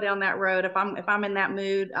just go down that road. If I'm in that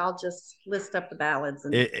mood, I'll just list up the ballads.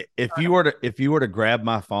 And If you were to grab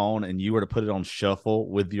my phone and you were to put it on shuffle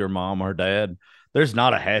with your mom or dad, there's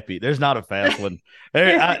not a fast one.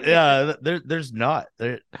 There's not.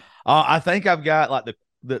 I think I've got like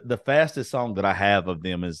the fastest song that I have of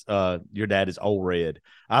them is Your Dad Is Old Red.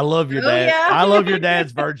 I love your dad. Yeah. I love your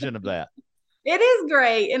dad's version of that. It is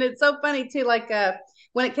great, and it's so funny too. Like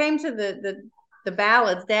when it came to the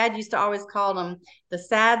ballads, Dad used to always call them the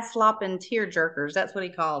sad slopping tear jerkers. That's what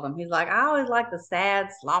he called them. He's like, I always like the sad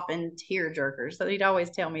slopping tear jerkers. So he'd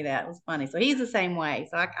always tell me that. It was funny. So he's the same way.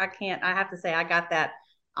 So I can't. I have to say I got that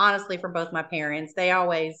honestly from both my parents. They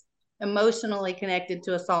always emotionally connected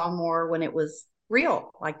to a song more when it was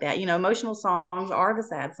real like that. Emotional songs are the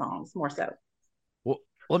sad songs more so. Well,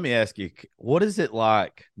 let me ask you, what is it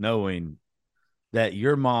like knowing that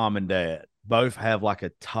your mom and dad both have like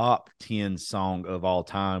a top 10 song of all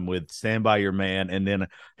time with Stand By Your Man and then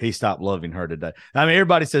He Stopped Loving Her Today? I mean,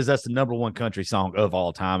 everybody says that's the number one country song of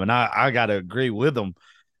all time, and I got to agree with them.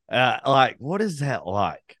 Like, what is that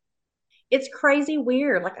like? It's crazy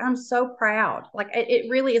weird. Like, I'm so proud. Like,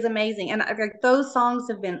 it really is amazing. And like those songs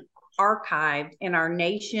have been archived in our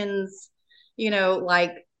nation's,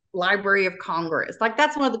 like Library of Congress. Like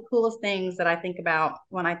that's one of the coolest things that I think about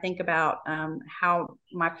when I think about how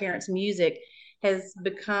my parents' music has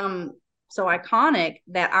become so iconic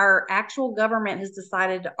that our actual government has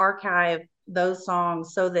decided to archive those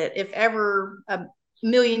songs so that if ever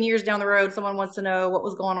million years down the road, someone wants to know what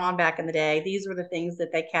was going on back in the day. These were the things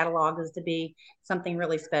that they cataloged as to be something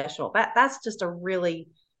really special. That's just a really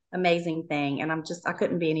amazing thing. And I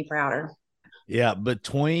couldn't be any prouder. Yeah,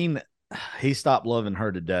 between He Stopped Loving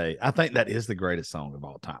Her Today, I think that is the greatest song of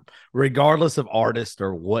all time, regardless of artist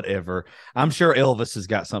or whatever. I'm sure Elvis has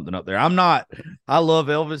got something up there. I love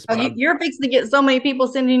Elvis. But you're fixing to get so many people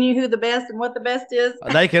sending you who the best and what the best is.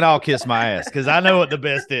 They can all kiss my ass because I know what the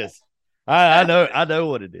best is. I know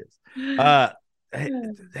what it is.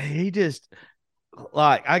 He just,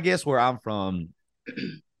 like, I guess where I'm from,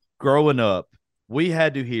 growing up, we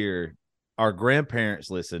had to hear our grandparents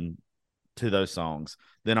listen to those songs,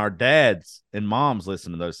 then our dads and moms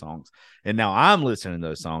listen to those songs, and now I'm listening to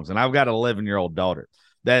those songs, and I've got an 11-year-old daughter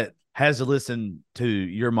that has to listen to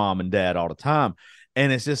your mom and dad all the time,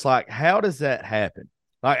 and it's just like, how does that happen?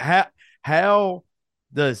 Like, how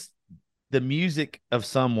does the music of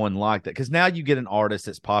someone like that, because now you get an artist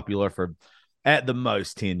that's popular for at the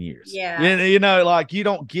most 10 years. Yeah. You know, like, you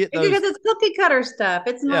don't get those. Because it's cookie cutter stuff.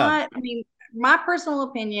 It's not, I mean, my personal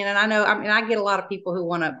opinion, and I get a lot of people who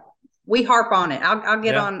want to, we harp on it. I'll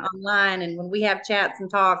get online, and when we have chats and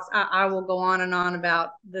talks, I will go on and on about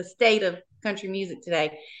the state of country music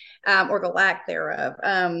today, or the lack thereof.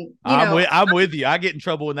 I'm with you. I get in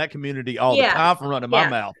trouble in that community all the time for running my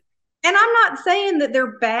mouth. And I'm not saying that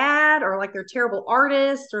they're bad or like they're terrible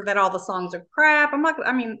artists or that all the songs are crap.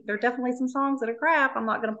 There are definitely some songs that are crap. I'm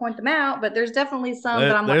not going to point them out, but there's definitely some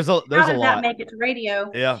that I'm like, how did that make it to radio?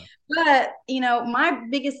 Yeah. But, my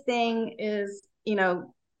biggest thing is,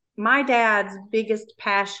 my dad's biggest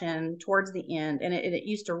passion towards the end, and it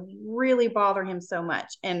used to really bother him so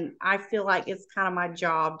much. And I feel like it's kind of my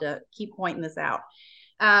job to keep pointing this out.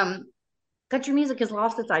 Country music has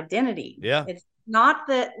lost its identity. Yeah. It's not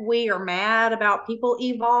that we are mad about people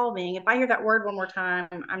evolving. If I hear that word one more time,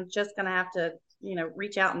 I'm just going to have to,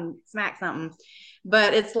 reach out and smack something.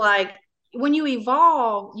 But it's like, when you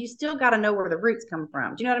evolve, you still got to know where the roots come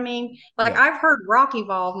from. Do you know what I mean? Like, I've heard rock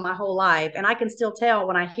evolve my whole life, and I can still tell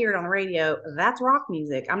when I hear it on the radio, that's rock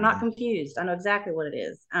music. I'm not confused. I know exactly what it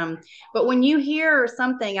is. But when you hear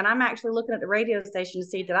something, and I'm actually looking at the radio station to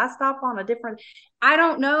see, did I stop on a different, I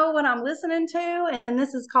don't know what I'm listening to, and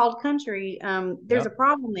this is called country. There's a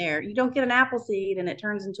problem there. You don't get an apple seed and it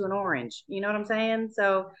turns into an orange. You know what I'm saying?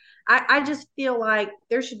 So I just feel like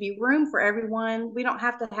there should be room for everyone. We don't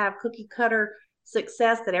have to have cookie cutter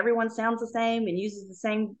success that everyone sounds the same and uses the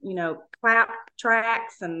same, clap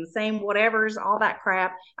tracks and the same whatevers, all that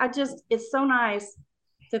crap. It's so nice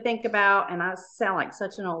to think about, and I sound like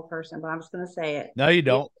such an old person, but I'm just going to say it. No, you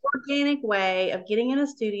don't. Organic way of getting in a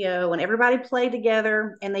studio when everybody played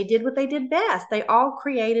together and they did what they did best. They all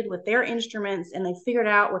created with their instruments, and they figured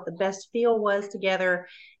out what the best feel was together,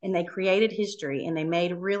 and they created history, and they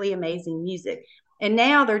made really amazing music. And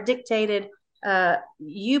now they're dictated,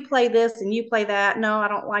 you play this and you play that. No, I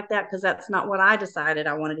don't like that because that's not what I decided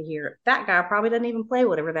I wanted to hear. That guy probably doesn't even play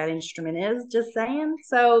whatever that instrument is, just saying.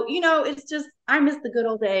 So, it's just, I miss the good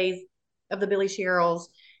old days of the Billy Sherrills,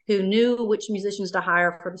 who knew which musicians to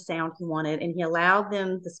hire for the sound he wanted, and he allowed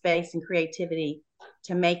them the space and creativity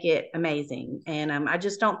to make it amazing. And I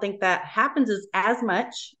just don't think that happens as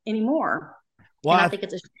much anymore. Well, I think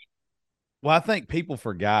it's a shame. Well, I think people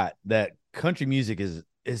forgot that country music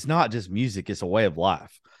is not just music; it's a way of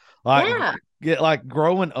life. Like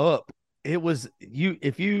growing up, it was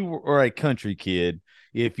if you were a country kid,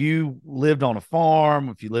 if you lived on a farm,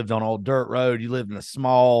 if you lived on an old dirt road, you lived in a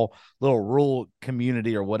small little rural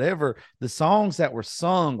community or whatever, the songs that were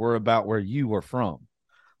sung were about where you were from.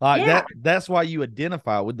 That's why you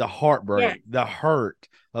identify with the heartbreak, the hurt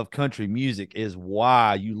of country music is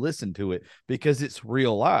why you listen to it, because it's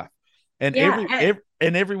real life. And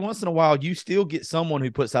every once in a while, you still get someone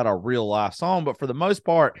who puts out a real life song, but for the most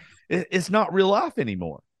part, it's not real life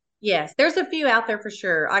anymore. Yes, there's a few out there for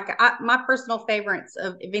sure. My personal favorites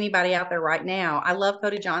of anybody out there right now, I love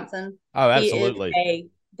Cody Johnson. Oh, absolutely. He is a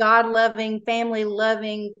God-loving,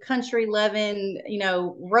 family-loving, country-loving,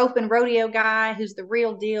 rope and rodeo guy who's the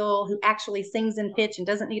real deal, who actually sings in pitch and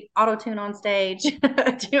doesn't need auto-tune on stage. Do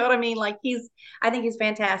you know what I mean? Like, I think he's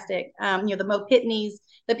fantastic. The Mo Pitneys,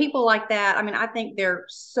 the people like that. I mean, I think they're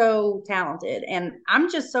so talented, and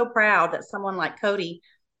I'm just so proud that someone like Cody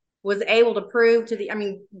was able to prove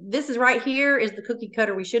this is right here is the cookie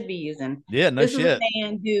cutter we should be using. Yeah, no shit. This is a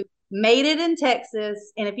man who made it in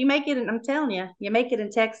Texas. And if you make it, I'm telling you, you make it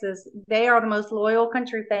in Texas, they are the most loyal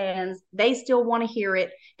country fans. They still want to hear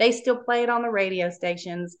it. They still play it on the radio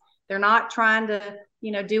stations. They're not trying to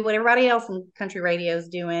do what everybody else in country radio is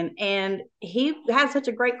doing. And he had such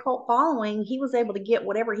a great cult following. He was able to get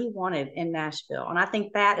whatever he wanted in Nashville. And I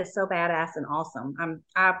think that is so badass and awesome.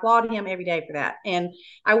 I applaud him every day for that. And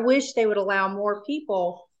I wish they would allow more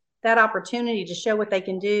people that opportunity to show what they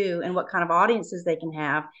can do and what kind of audiences they can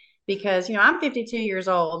have. Because, I'm 52 years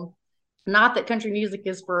old. Not that country music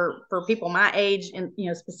is for people my age and,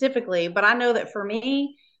 specifically, but I know that for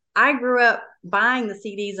me, I grew up buying the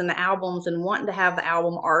CDs and the albums and wanting to have the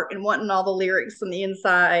album art and wanting all the lyrics on the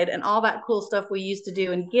inside and all that cool stuff we used to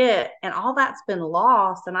do and get. And all that's been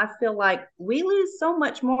lost. And I feel like we lose so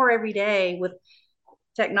much more every day with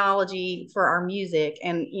technology for our music.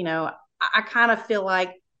 And, I kind of feel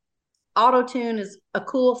like auto-tune is a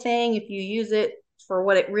cool thing if you use it for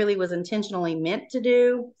what it really was intentionally meant to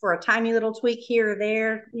do, for a tiny little tweak here or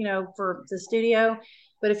there, for the studio.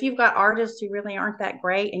 But if you've got artists who really aren't that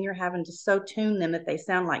great and you're having to so tune them that they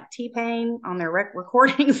sound like T-Pain on their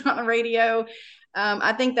recordings on the radio,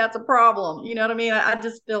 I think that's a problem. You know what I mean? I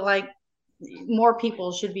just feel like more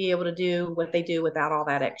people should be able to do what they do without all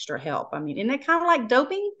that extra help. I mean, isn't it kind of like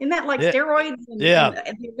doping? Isn't that like steroids in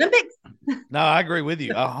the Olympics? No, I agree with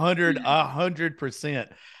you 100%.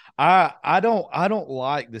 I don't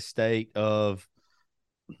like the state of,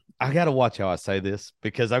 I got to watch how I say this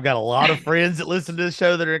because I've got a lot of friends that listen to this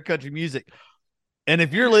show that are in country music. And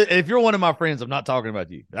if you're one of my friends, I'm not talking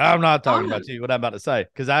about you. I'm not talking about you, what I'm about to say,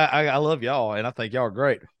 because I love y'all and I think y'all are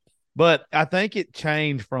great. But I think it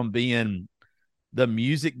changed from being the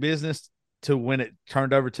music business to when it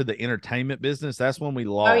turned over to the entertainment business. That's when we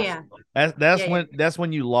lost. Oh, yeah. That's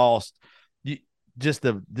when you lost just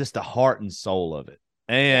the heart and soul of it.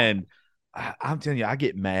 And I'm telling you, I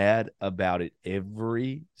get mad about it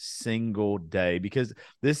every single day because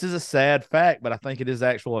this is a sad fact, but I think it is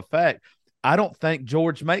actual a fact. I don't think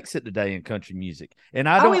George makes it today in country music, and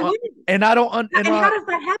I don't. And how does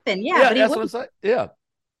that happen? Yeah, that's what I'm saying.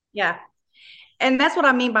 Yeah. And that's what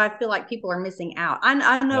I mean by I feel like people are missing out.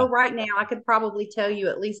 I know right now I could probably tell you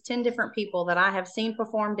at least 10 different people that I have seen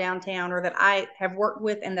perform downtown or that I have worked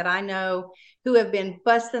with and that I know who have been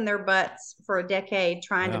busting their butts for a decade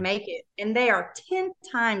trying to make it. And they are 10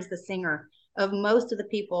 times the singer of most of the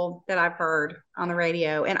people that I've heard on the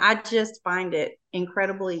radio. And I just find it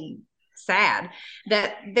incredibly sad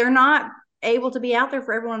that they're not able to be out there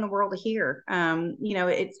for everyone in the world to hear.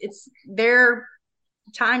 It's their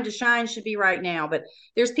time to shine should be right now, but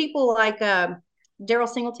there's people like Daryl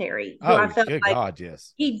Singletary who I felt like God,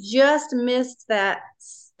 yes. He just missed that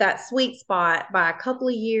sweet spot by a couple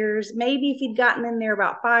of years. Maybe if he'd gotten in there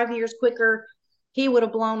about 5 years quicker, he would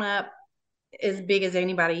have blown up as big as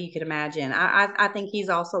anybody you could imagine. I think he's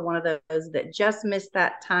also one of those that just missed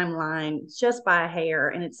that timeline just by a hair,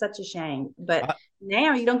 and it's such a shame. But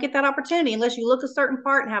now you don't get that opportunity unless you look a certain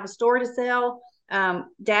part and have a story to sell.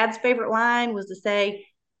 Dad's favorite line was to say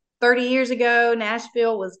 30 years ago,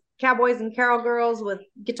 Nashville was cowboys and cowgirls with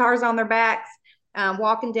guitars on their backs,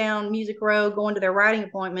 walking down Music Row, going to their writing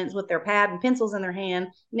appointments with their pad and pencils in their hand.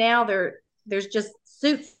 Now there's just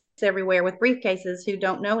suits everywhere with briefcases who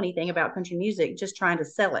don't know anything about country music, just trying to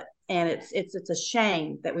sell it. And it's a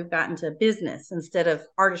shame that we've gotten to business instead of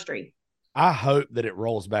artistry. I hope that it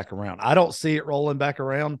rolls back around. I don't see it rolling back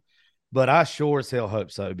around, but I sure as hell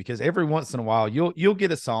hope so, because every once in a while you'll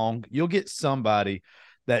get a song, you'll get somebody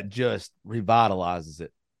that just revitalizes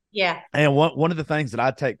it. Yeah. And one of the things that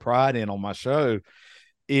I take pride in on my show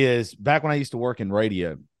is back when I used to work in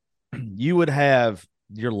radio, you would have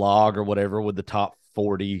your log or whatever with the top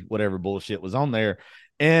 40, whatever bullshit was on there.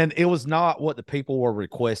 And it was not what the people were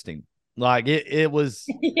requesting. Like it was.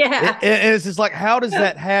 Yeah. And it's just like, how does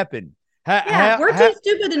that happen? We're too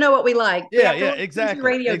stupid to know what we like.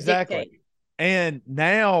 Exactly. Dictate. And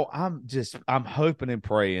now I'm hoping and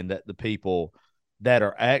praying that the people that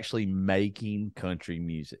are actually making country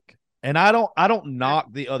music, and I don't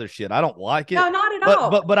knock the other shit. I don't like it. No, not at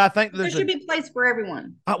all. But I think there should be a place for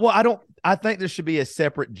everyone. I think there should be a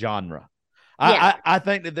separate genre. I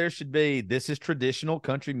think that there should be, this is traditional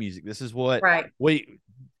country music. This is what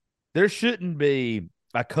there shouldn't be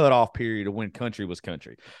a cutoff period of when country was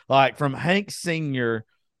country. Like from Hank Sr.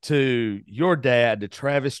 to your dad, to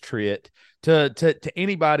Travis Tritt, to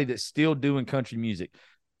anybody that's still doing country music.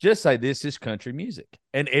 Just say this is country music,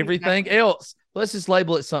 and everything else, let's just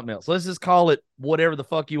label it something else. Let's just call it whatever the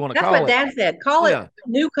fuck you want to call it. That's what Dad said. Call it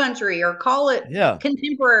new country or call it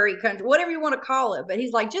contemporary country, whatever you want to call it. But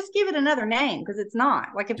he's like, just give it another name, because it's not.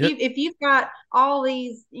 Like if you've got all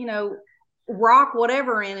these, rock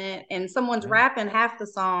whatever in it, and someone's rapping half the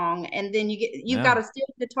song, and then you've got a steel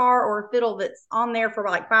guitar or a fiddle that's on there for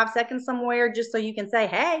like 5 seconds somewhere, just so you can say,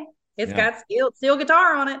 hey, It's got steel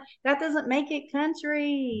guitar on it. That doesn't make it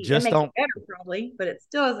country. Just it makes don't. it better probably, but it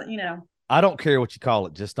still doesn't. I don't care what you call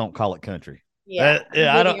it. Just don't call it country. Yeah.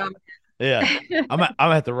 Yeah. I don't. Yeah. I'm gonna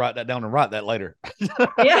have to write that down and write that later.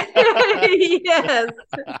 Yeah. Yes.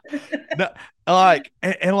 No, like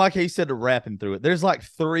and like he said, the rapping through it. There's like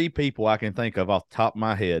 3 people I can think of off the top of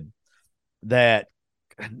my head that,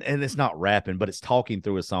 and it's not rapping, but it's talking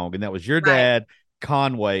through a song, and that was your dad,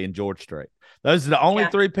 Conway, and George Strait. Those are the only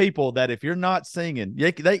 3 people that if you're not singing,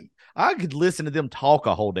 I could listen to them talk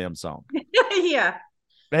a whole damn song. Yeah.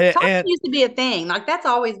 Talking used to be a thing. Like that's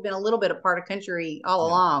always been a little bit of part of country all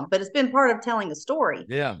along, but it's been part of telling a story.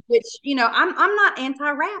 Yeah. Which, I'm not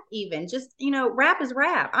anti-rap even. Just, rap is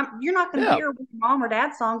rap. You're not going to hear mom or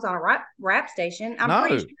dad songs on a rap station. I'm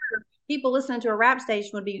pretty sure people listening to a rap station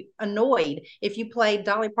would be annoyed if you played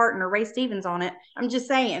Dolly Parton or Ray Stevens on it. I'm just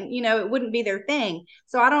saying, it wouldn't be their thing.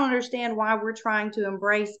 So I don't understand why we're trying to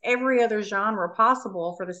embrace every other genre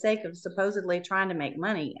possible for the sake of supposedly trying to make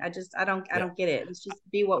money. I don't get it. Let's just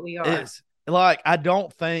be what we are. It's like, I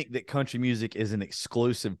don't think that country music is an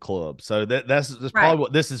exclusive club. So that's probably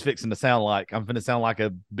what this is fixing to sound like. I'm going to sound like a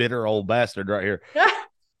bitter old bastard right here.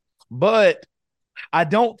 But I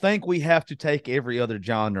don't think we have to take every other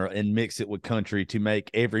genre and mix it with country to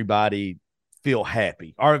make everybody feel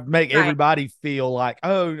happy or make everybody feel like,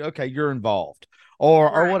 oh, okay, you're involved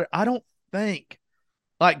or what. I don't think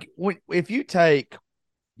like if you take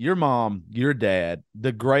your mom, your dad,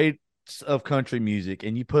 the greats of country music,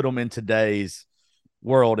 and you put them in today's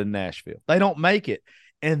world in Nashville, they don't make it.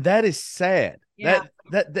 And that is sad. Yeah.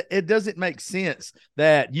 That it doesn't make sense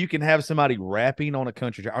that you can have somebody rapping on a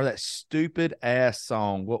country or that stupid ass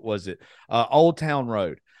song. What was it? Old Town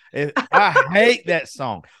Road. I hate that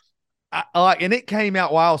song. And it came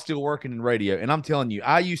out while I was still working in radio. And I'm telling you,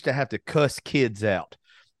 I used to have to cuss kids out.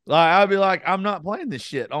 Like I'd be like, I'm not playing this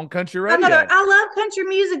shit on country radio. I love country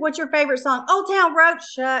music. What's your favorite song? Old Town Road.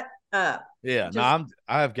 Shut up. Yeah,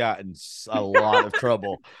 I've gotten a lot of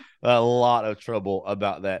trouble,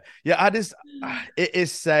 about that. Yeah,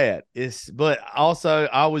 it's sad. But also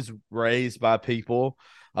I was raised by people.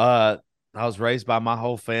 I was raised by my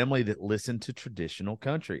whole family that listened to traditional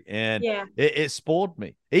country, and it spoiled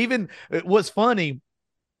me. Even what's funny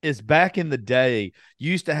is back in the day,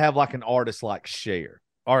 you used to have like an artist like Cher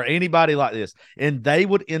or anybody like this, and they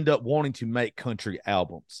would end up wanting to make country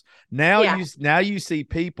albums. Now you see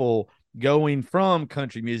people going from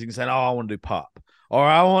country music and saying, oh, I want to do pop, or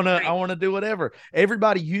I want to do whatever.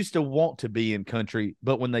 Everybody used to want to be in country,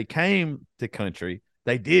 but when they came to country,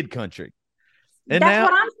 they did country. And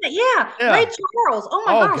that's what I'm saying. Yeah. Ray Charles. Oh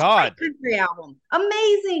my gosh. Country album.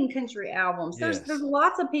 Amazing country albums. There's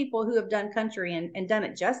lots of people who have done country and done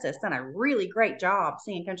it justice, done a really great job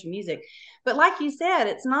singing country music. But like you said,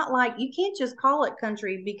 it's not like you can't just call it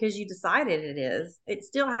country because you decided it is. It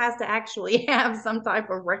still has to actually have some type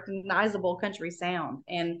of recognizable country sound.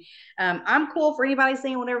 And I'm cool for anybody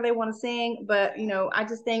singing whatever they want to sing. But, I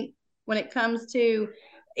just think when it comes to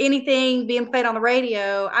anything being played on the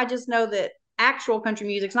radio, I just know that actual country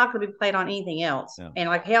music's not going to be played on anything else. Yeah. And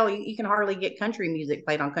like hell, you can hardly get country music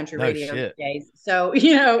played on country radio these days. So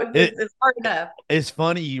it's hard enough. It's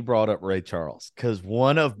funny you brought up Ray Charles, because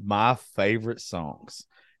one of my favorite songs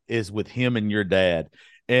is with him and your dad,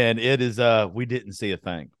 and it is We Didn't See a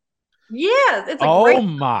Thing. Yes, it's a great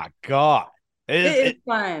song. My god, it's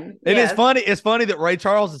fun. It is funny. It's funny that Ray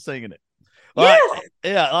Charles is singing it.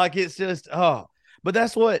 Like it's just but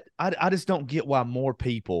that's what I just don't get, why more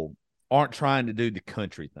people aren't trying to do the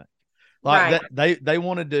country thing. Like they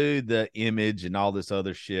want to do the image and all this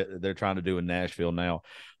other shit that they're trying to do in Nashville now.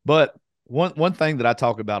 But one thing that I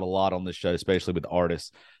talk about a lot on this show, especially with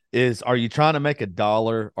artists, is, are you trying to make a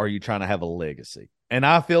dollar, or are you trying to have a legacy? And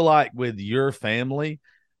I feel like with your family,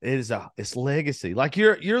 it's legacy. Like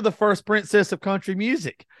you're the first princess of country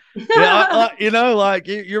music. Like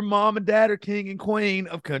your mom and dad are king and queen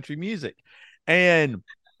of country music. And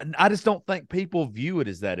I just don't think people view it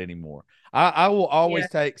as that anymore. I will always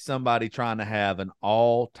take somebody trying to have an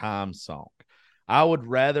all-time song. I would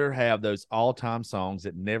rather have those all-time songs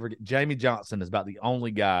that never get. Jamie Johnson is about the only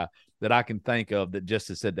guy that I can think of that just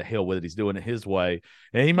has said to hell with it. He's doing it his way.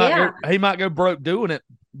 And he might go broke doing it.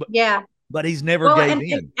 But he's never gave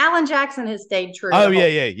in. And Alan Jackson has stayed true. Oh,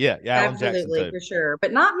 yeah. Alan Absolutely, for sure.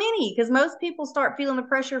 But not many, because most people start feeling the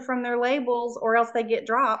pressure from their labels, or else they get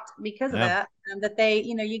dropped because of that. And that they,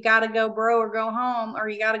 you got to go bro or go home, or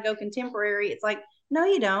you got to go contemporary. It's like, no,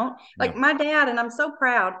 you don't. Like my dad, and I'm so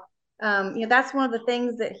proud. That's one of the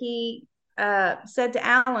things that he said to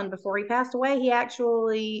Alan before he passed away. He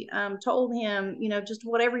actually told him, just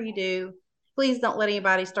whatever you do, please don't let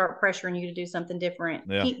anybody start pressuring you to do something different.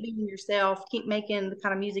 Yeah. Keep being yourself, keep making the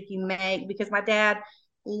kind of music you make, because my dad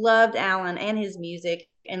loved Alan and his music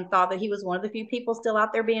and thought that he was one of the few people still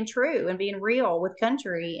out there being true and being real with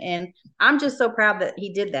country. And I'm just so proud that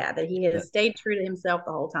he did that he has stayed true to himself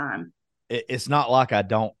the whole time. It's not like I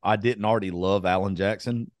didn't already love Alan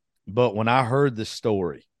Jackson, but when I heard the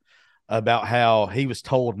story about how he was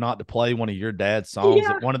told not to play one of your dad's songs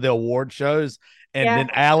at one of the award shows, and then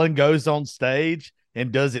Alan goes on stage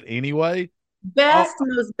and does it anyway. Best,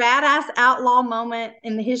 most badass outlaw moment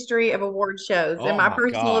in the history of award shows, in my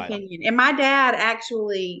personal opinion. And my dad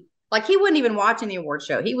actually, like, he wouldn't even watch any award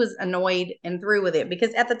show. He was annoyed and through with it,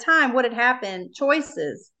 because at the time, what had happened,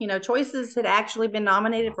 Choices had actually been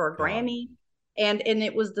nominated for a Grammy. And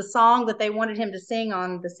it was the song that they wanted him to sing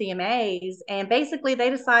on the CMAs. And basically, they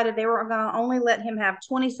decided they were going to only let him have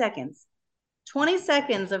 20 seconds. 20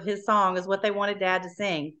 seconds of his song is what they wanted Dad to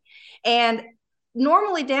sing. And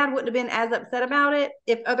normally Dad wouldn't have been as upset about it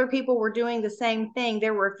if other people were doing the same thing.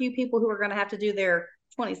 There were a few people who were going to have to do their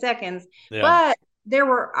 20 seconds, but there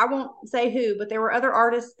were, I won't say who, but there were other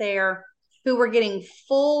artists there who were getting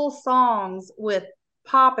full songs with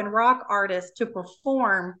pop and rock artists to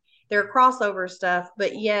perform their crossover stuff,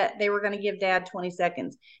 but yet they were going to give Dad 20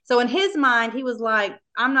 seconds. So in his mind, he was like,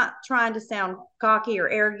 I'm not trying to sound cocky or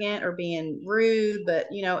arrogant or being rude, but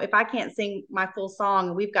if I can't sing my full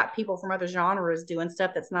song, we've got people from other genres doing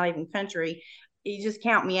stuff that's not even country, you just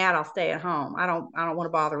count me out. I'll stay at home. I don't want to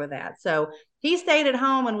bother with that. So he stayed at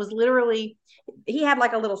home and was literally, he had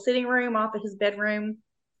like a little sitting room off of his bedroom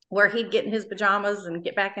where he'd get in his pajamas and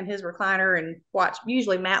get back in his recliner and watch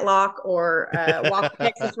usually Matlock or Walk the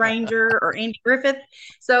Texas Ranger or Andy Griffith.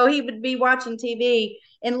 So he would be watching TV,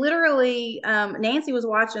 and literally Nancy was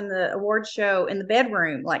watching the award show in the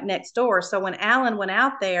bedroom, like next door. So when Alan went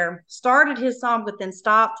out there, started his song, but then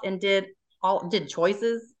stopped and did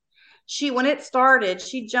Choices. When it started,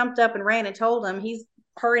 she jumped up and ran and told him. He's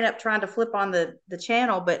hurrying up trying to flip on the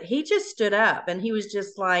channel, but he just stood up and he was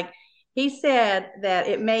just like, he said that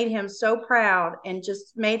it made him so proud and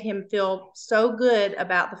just made him feel so good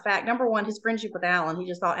about the fact, number one, his friendship with Alan. He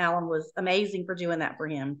just thought Alan was amazing for doing that for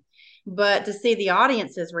him. But to see the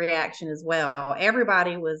audience's reaction as well,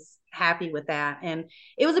 everybody was happy with that. And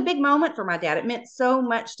it was a big moment for my dad. It meant so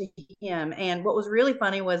much to him. And what was really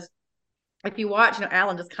funny was, if you watch,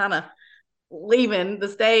 Alan just kind of leaving the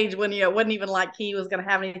stage when, it wasn't even like he was going to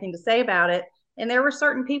have anything to say about it. And there were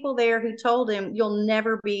certain people there who told him, you'll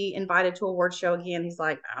never be invited to a award show again. He's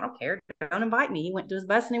like, I don't care. Don't invite me. He went to his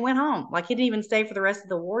bus and he went home. Like, he didn't even stay for the rest of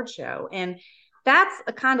the award show. And that's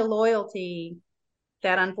a kind of loyalty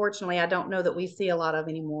that unfortunately I don't know that we see a lot of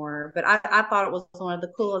anymore. But I thought it was one of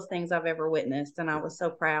the coolest things I've ever witnessed. And I was so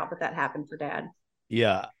proud that happened for Dad.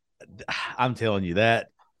 Yeah, I'm telling you that.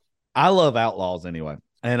 I love outlaws anyway.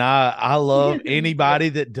 And I love anybody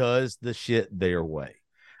that does the shit their way.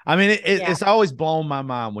 I mean, it's always blown my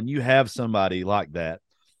mind when you have somebody like that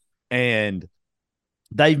and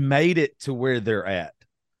they've made it to where they're at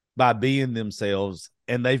by being themselves,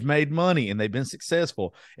 and they've made money and they've been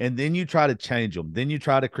successful. And then you try to change them. Then you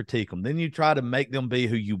try to critique them. Then you try to make them be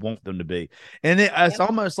who you want them to be. And it's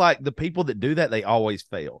almost like the people that do that, they always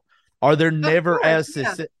fail. Or they're never as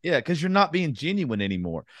because you're not being genuine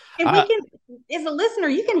anymore. And we can, as a listener,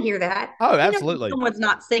 you can hear that. Oh, absolutely. Someone's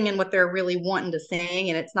not singing what they're really wanting to sing,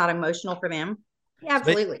 and it's not emotional for them. Yeah,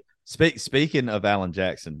 absolutely. Speaking of Alan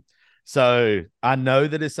Jackson, so I know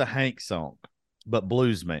that it's a Hank song, but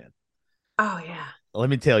Blues Man. Oh yeah. Let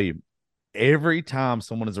me tell you, every time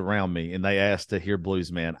someone is around me and they ask to hear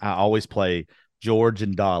Blues Man, I always play George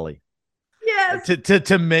and Dolly. Yes.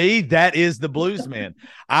 To me, that is the Blues Man.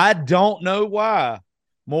 I don't know why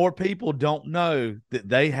more people don't know that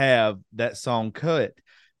they have that song cut.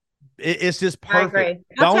 It's just perfect. I agree.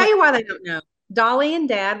 I'll tell you why they don't know. Dolly and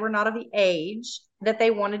Dad were not of the age that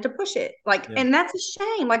they wanted to push it. And that's a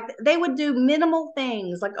shame. Like, they would do minimal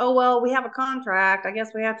things like, oh, well, we have a contract. I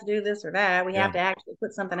guess we have to do this or that. We have to actually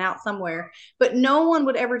put something out somewhere. But no one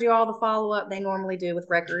would ever do all the follow-up they normally do with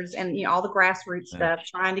records and, all the grassroots stuff,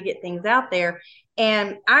 trying to get things out there.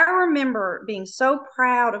 And I remember being so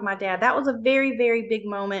proud of my dad. That was a very, very big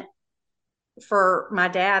moment for my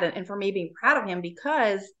dad and for me being proud of him,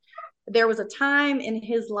 because there was a time in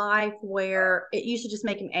his life where it used to just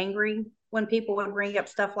make him angry when people would bring up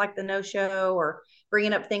stuff like the no-show or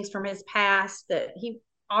bringing up things from his past that he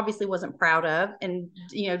obviously wasn't proud of and,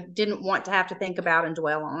 didn't want to have to think about and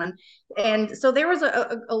dwell on. And so there was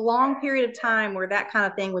a long period of time where that kind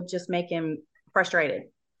of thing would just make him frustrated.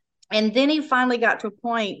 And then he finally got to a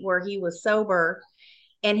point where he was sober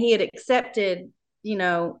and he had accepted,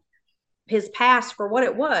 his past for what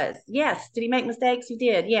it was. Yes. Did he make mistakes? He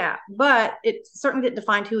did. Yeah. But it certainly didn't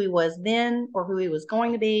define who he was then or who he was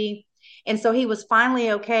going to be. And so he was finally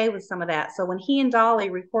okay with some of that. So when he and Dolly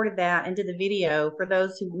recorded that and did the video, for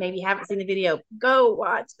those who maybe haven't seen the video, go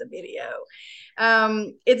watch the video.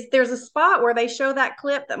 There's a spot where they show that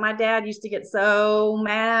clip that my dad used to get so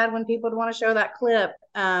mad when people would want to show that clip.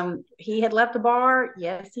 He had left the bar.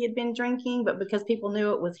 Yes, he had been drinking, but because people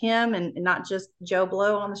knew it was him and not just Joe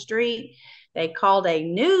Blow on the street, they called a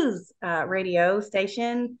news radio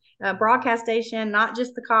station, broadcast station, not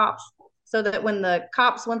just the cops, so that when the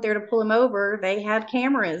cops went there to pull him over, they had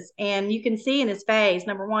cameras. And you can see in his face,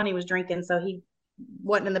 number one, he was drinking, so he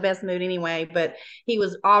wasn't in the best mood anyway, but he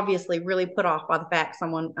was obviously really put off by the fact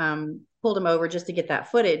someone pulled him over just to get that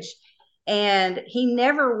footage. And he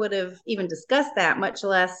never would have even discussed that, much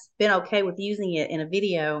less been okay with using it in a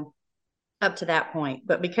video up to that point.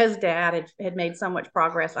 But because Dad had made so much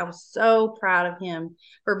progress, I was so proud of him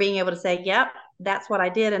for being able to say, yep, that's what I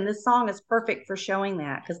did. And this song is perfect for showing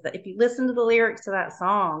that, because if you listen to the lyrics to that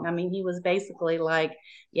song, I mean, he was basically like,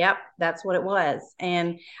 yep, that's what it was.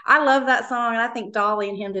 And I love that song. And I think Dolly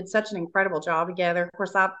and him did such an incredible job together. Of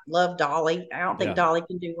course, I love Dolly. I don't think Dolly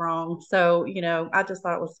can do wrong. So, I just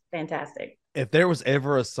thought it was fantastic. If there was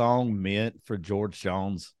ever a song meant for George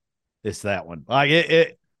Jones, it's that one. Like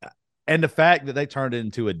it and the fact that they turned it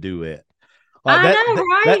into a duet. Like I know,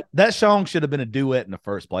 right? That song should have been a duet in the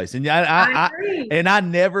first place. And I agree. And I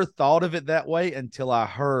never thought of it that way until I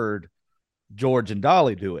heard George and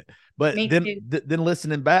Dolly do it. But then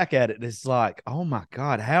listening back at it, it's like, oh my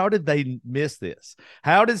God, how did they miss this?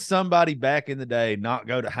 How did somebody back in the day not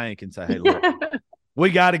go to Hank and say, hey, look, we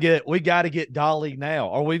got to get Dolly now,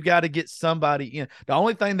 or we've got to get somebody in. The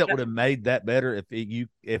only thing that would have made that better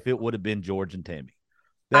if it would have been George and Tammy.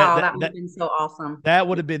 That would have been so awesome. That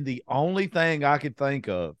would have been the only thing I could think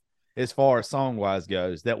of as far as song-wise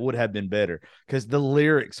goes that would have been better, because the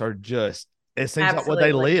lyrics are just, it seems like what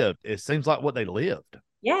they lived. It seems like what they lived.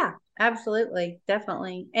 Yeah, absolutely.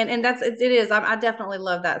 Definitely. And it is. I definitely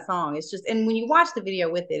love that song. It's just, and when you watch the video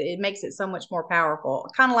with it, it makes it so much more powerful.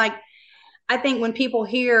 Kind of like, I think when people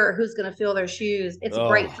hear Who's Gonna Fill Their Shoes, it's a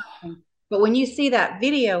great song. But when you see that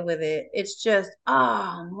video with it, it's just,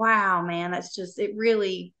 oh, wow, man. That's just, it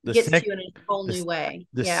really gets you in a whole new way.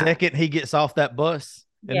 The second he gets off that bus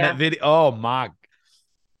in that video, oh, my.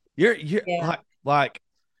 You're like,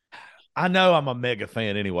 I know I'm a mega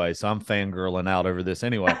fan anyway, so I'm fangirling out over this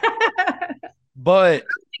anyway. But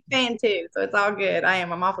I'm a fan too, so it's all good.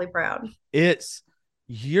 I'm awfully proud. It's,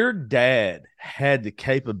 your dad had the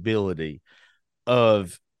capability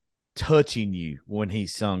of touching you when he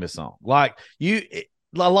sung a song. Like a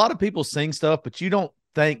lot of people sing stuff, but you don't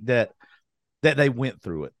think that they went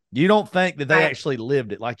through it. You don't think that they actually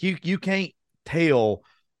lived it. Like you can't tell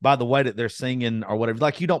by the way that they're singing or whatever.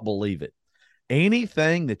 Like you don't believe it.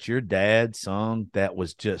 Anything that your dad sung that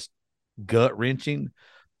was just gut wrenching,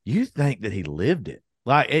 you think that he lived it.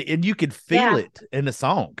 Like, and you could feel it in the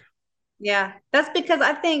song. Yeah, that's because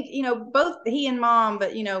I think, both he and Mom,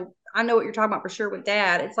 but I know what you're talking about for sure with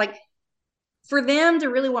Dad. It's like, for them to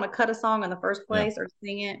really want to cut a song in the first place or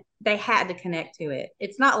sing it, they had to connect to it.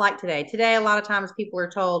 It's not like today. Today, a lot of times people are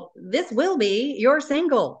told, this will be your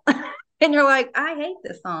single. And you're like, I hate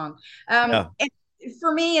this song. And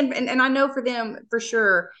for me, and I know for them for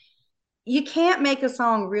sure, you can't make a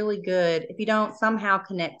song really good if you don't somehow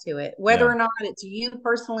connect to it, whether or not it's you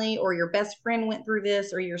personally or your best friend went through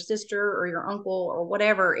this or your sister or your uncle or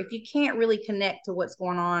whatever. If you can't really connect to what's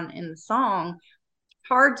going on in the song,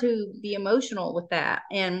 hard to be emotional with that.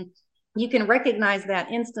 And you can recognize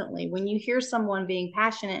that instantly when you hear someone being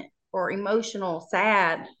passionate or emotional,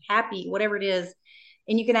 sad, happy, whatever it is,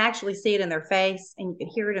 and you can actually see it in their face and you can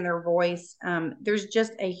hear it in their voice. There's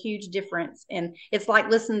just a huge difference. And it's like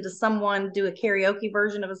listening to someone do a karaoke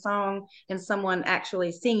version of a song and someone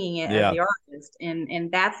actually singing it as the artist.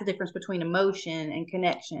 And that's the difference between emotion and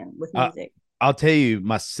connection with music. I'll tell you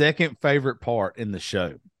my second favorite part in the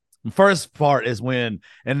show. The first part is when,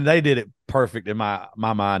 and they did it perfect in my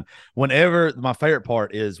mind. Whenever, my favorite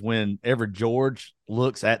part is whenever George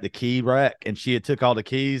looks at the key rack and she had took all the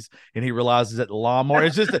keys and he realizes that the lawnmower,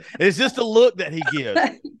 it's just a look that he gives.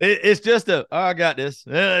 It's just I got this.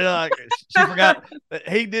 Like, she forgot.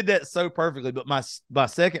 He did that so perfectly. But my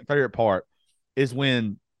second favorite part is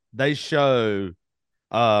when they show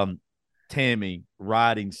Tammy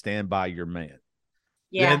riding Stand By Your Man.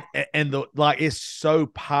 Yeah. And it's so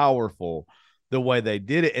powerful the way they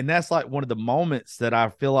did it. And that's like one of the moments that I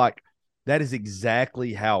feel like that is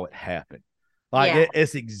exactly how it happened. Like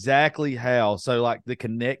it's exactly how. So like the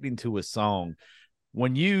connecting to a song,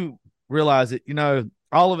 when you realize it,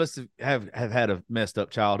 all of us have had a messed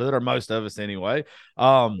up childhood, or most of us anyway.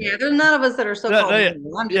 Yeah, there's none of us that are so called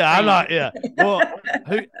normal. I'm just I'm saying. not. Yeah. Well,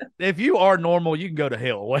 if you are normal, you can go to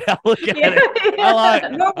hell. Way I look at Yeah, it, yeah.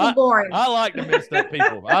 Normal's boring. I like the messed up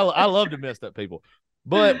people. I love the messed up people.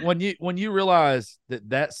 But when you realize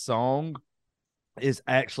that song is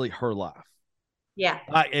actually her life, Yeah.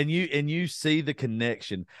 and you see the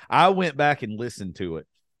connection. I went back and listened to it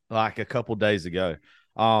like a couple days ago.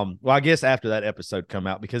 Well, I guess after that episode come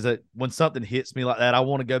out, because when something hits me like that, I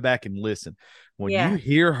want to go back and listen. When you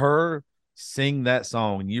hear her sing that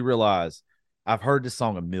song and you realize I've heard this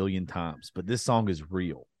song a million times, but this song is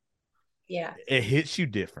real. Yeah. It hits you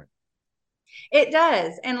different. It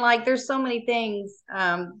does. And like there's so many things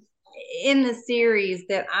in the series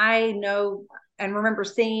that I know and remember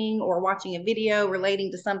seeing or watching a video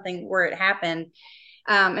relating to something where it happened.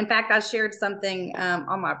 In fact, I shared something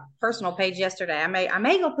on my personal page yesterday. I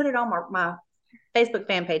may go put it on my Facebook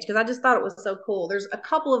fan page because I just thought it was so cool. There's a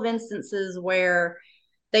couple of instances where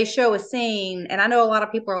they show a scene, and I know a lot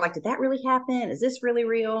of people are like, did that really happen? Is this really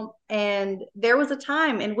real? And there was a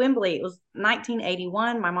time in Wembley, it was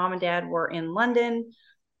 1981. My mom and dad were in London.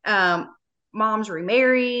 Mom's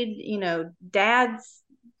remarried, dad's,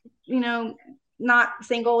 not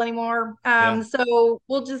single anymore. So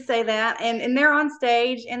we'll just say that. And they're on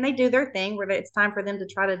stage and they do their thing where it's time for them to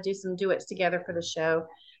try to do some duets together for the show.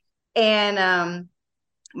 And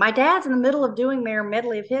my dad's in the middle of doing their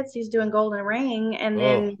medley of hits. He's doing Golden Ring. And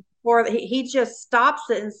then he just stops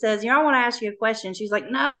it and says, I want to ask you a question. She's like,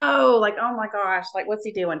 no, like, oh my gosh, like, what's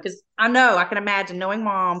he doing? Because I can imagine knowing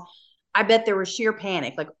mom, I bet there was sheer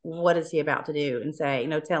panic. Like, what is he about to do? And say,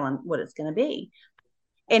 tell him what it's going to be.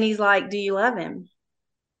 And he's like, do you love him?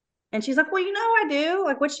 And she's like, well, I do.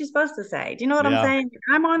 Like, what's she supposed to say? Do you know what I'm saying?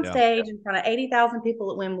 I'm on stage in front of 80,000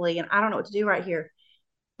 people at Wembley, and I don't know what to do right here.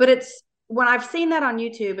 But when I've seen that on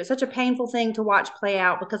YouTube, it's such a painful thing to watch play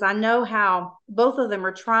out because I know how both of them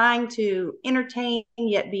are trying to entertain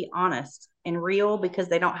yet be honest and real because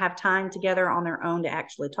they don't have time together on their own to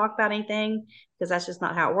actually talk about anything because that's just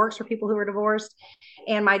not how it works for people who are divorced.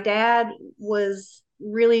 And my dad was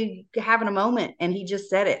really having a moment and he just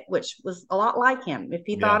said it, which was a lot like him. If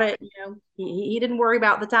he thought it, he didn't worry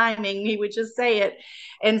about the timing. He would just say it.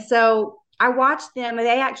 And so I watched them and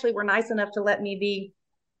they actually were nice enough to let me be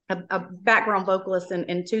a background vocalist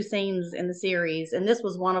in two scenes in the series. And this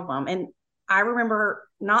was one of them. And I remember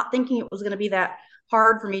not thinking it was going to be that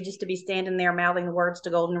hard for me just to be standing there mouthing the words to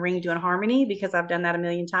Golden Ring doing harmony because I've done that a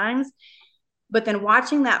million times. But then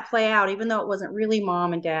watching that play out, even though it wasn't really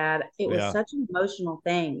mom and dad, it was such an emotional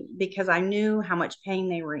thing because I knew how much pain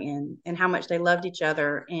they were in and how much they loved each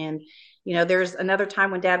other. And, there's another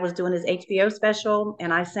time when dad was doing his HBO special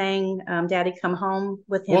and I sang Daddy Come Home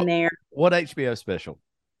with him there. What HBO special?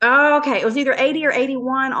 Oh, okay. It was either 80 or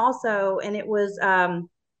 81 also. And it was, I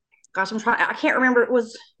can't remember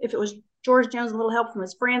if it was George Jones, A Little Help from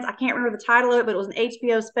His Friends. I can't remember the title of it, but it was an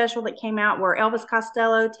HBO special that came out where Elvis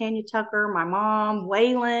Costello, Tanya Tucker, my mom,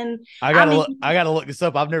 Waylon. I gotta look this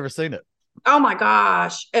up. I've never seen it. Oh my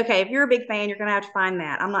gosh. Okay. If you're a big fan, you're going to have to find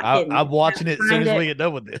that. I'm not kidding. I'm watching it as soon as we get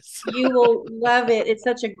done with this. You will love it. It's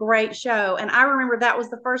such a great show. And I remember that was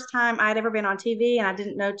the first time I'd ever been on TV. And I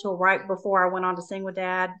didn't know till right before I went on to sing with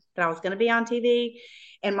dad that I was going to be on TV.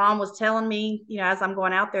 And mom was telling me, as I'm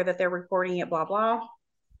going out there that they're recording it, blah, blah.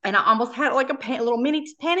 And I almost had like a little mini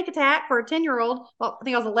panic attack for a 10-year-old. Well, I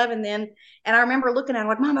think I was 11 then. And I remember looking at her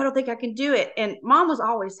like, Mom, I don't think I can do it. And mom was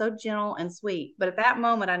always so gentle and sweet. But at that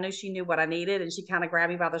moment, I knew she knew what I needed. And she kind of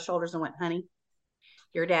grabbed me by the shoulders and went, honey,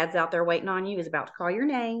 your dad's out there waiting on you. He's about to call your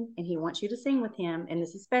name and he wants you to sing with him. And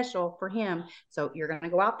this is special for him. So you're going to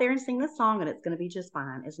go out there and sing this song and it's going to be just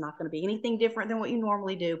fine. It's not going to be anything different than what you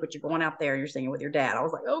normally do, but you're going out there and you're singing with your dad. I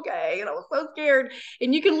was like, okay. And I was so scared.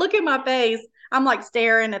 And you can look at my face. I'm like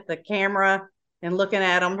staring at the camera and looking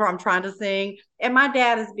at him. I'm trying to sing. And my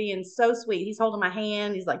dad is being so sweet. He's holding my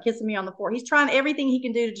hand. He's like kissing me on the forehead. He's trying everything he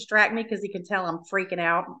can do to distract me because he can tell I'm freaking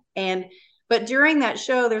out. But during that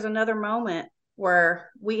show, there's another moment where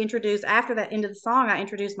we introduced, after that end of the song, I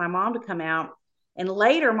introduced my mom to come out. And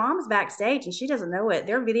later, mom's backstage and she doesn't know it.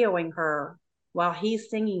 They're videoing her while he's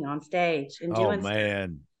singing on stage and doing stuff.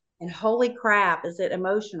 Man. And holy crap, is it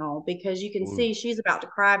emotional because you can see she's about to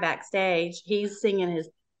cry backstage. He's singing his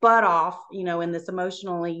butt off, in this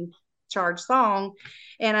emotionally charged song.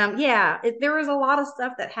 And there was a lot of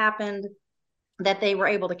stuff that happened that they were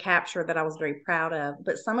able to capture that I was very proud of.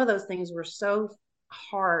 But some of those things were so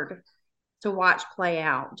hard to watch play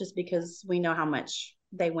out just because we know how much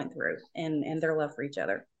they went through and their love for each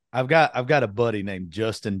other. I've got a buddy named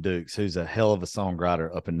Justin Dukes, who's a hell of a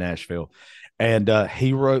songwriter up in Nashville. And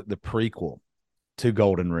he wrote the prequel two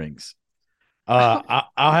golden rings. I'll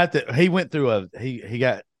have to. He went through he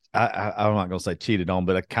got. I'm not gonna say cheated on,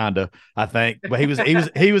 but I think. But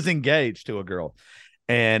he was engaged to a girl,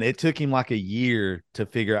 and it took him like a year to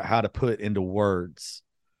figure out how to put into words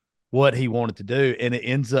what he wanted to do, and it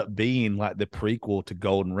ends up being like the prequel to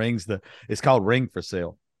Golden Rings. It's called Ring for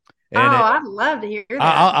Sale. And I'd love to hear that.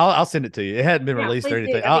 I'll send it to you. It hadn't been released or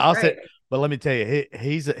anything. I'll send. But let me tell you,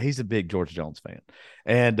 he's a big George Jones fan,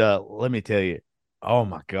 and let me tell you, oh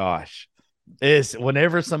my gosh, is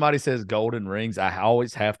whenever somebody says Golden Rings, I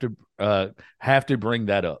always have to bring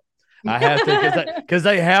that up. I have to because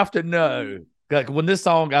they have to know. Like when this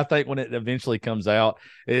song, I think when it eventually comes out,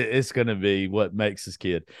 it's going to be what makes this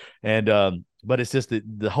kid. And but it's just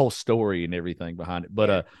the whole story and everything behind it.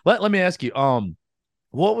 But let me ask you,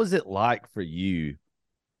 what was it like for you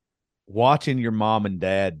watching your mom and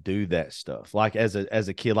dad do that stuff, like as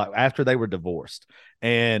a kid, like after they were divorced?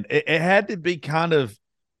 And it had to be kind of,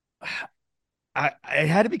 it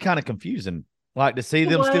had to be kind of confusing, like to see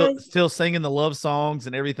them still singing the love songs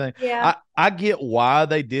and everything. Yeah, I get why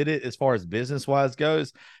they did it as far as business wise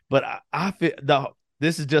goes, but I feel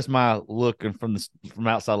this is just my looking from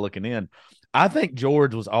outside looking in. I think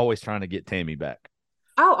George was always trying to get Tammy back.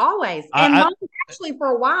 Oh, always. And Mom, actually, for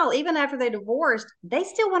a while, even after they divorced, they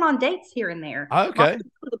still went on dates here and there. Okay. Mom would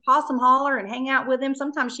go to the Possum Holler and hang out with him.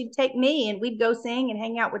 Sometimes she'd take me and we'd go sing and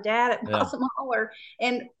hang out with Dad at Possum Holler.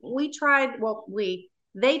 And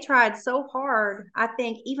they tried so hard, I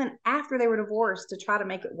think, even after they were divorced to try to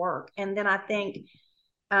make it work. And then I think,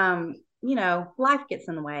 life gets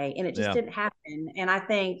in the way and it just didn't happen. And I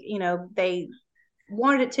think, they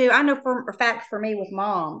wanted it to. I know for a fact for me with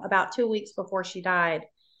Mom, about 2 weeks before she died,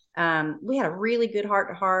 we had a really good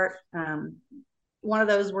heart-to-heart. One of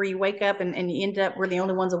those where you wake up and you end up, we're the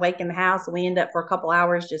only ones awake in the house. And we end up for a couple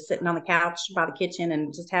hours just sitting on the couch by the kitchen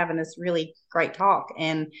and just having this really great talk.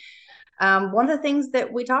 And one of the things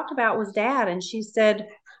that we talked about was Dad. And she said,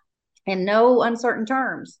 in no uncertain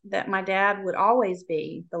terms, that my dad would always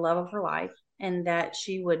be the love of her life and that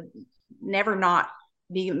she would never not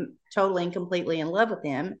be totally and completely in love with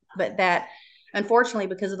him, but that unfortunately,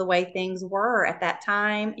 because of the way things were at that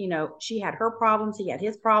time, she had her problems, he had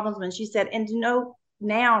his problems. And she said, and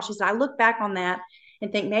now she said, I look back on that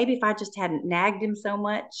and think maybe if I just hadn't nagged him so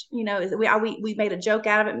much, we made a joke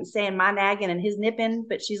out of it and saying my nagging and his nipping,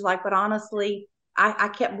 but she's like, but honestly, I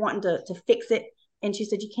kept wanting to fix it. And she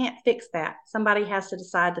said, you can't fix that. Somebody has to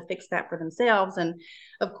decide to fix that for themselves. And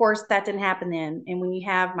of course, that didn't happen then. And when you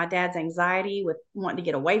have my dad's anxiety with wanting to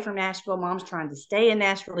get away from Nashville, Mom's trying to stay in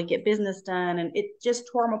Nashville to get business done, and it just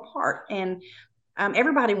tore them apart. And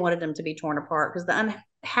everybody wanted them to be torn apart because the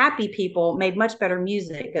unhappy people made much better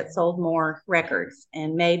music that sold more records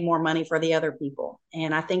and made more money for the other people.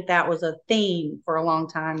 And I think that was a theme for a long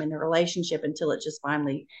time in the relationship until it just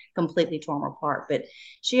finally completely tore them apart. But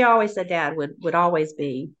she always said Dad would always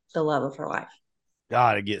be the love of her life.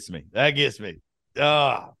 God, it gets me. That gets me.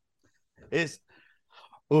 I've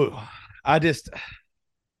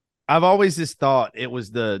always just thought it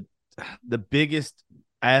was the biggest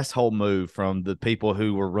asshole move from the people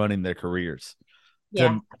who were running their careers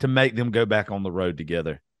to make them go back on the road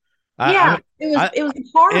together. It was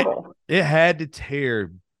horrible. It had to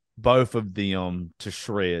tear both of them to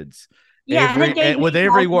shreds. With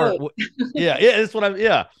every word. That's what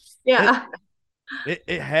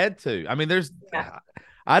it had to. I mean,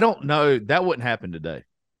 I don't know, that wouldn't happen today.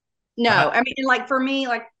 No, I mean, like for me,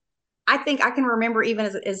 like I think I can remember even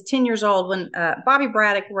as 10 years old when Bobby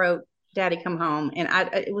Braddock wrote Daddy Come Home, and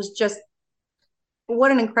it was just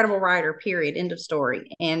what an incredible writer, period, end of story.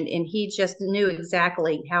 And he just knew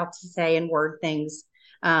exactly how to say and word things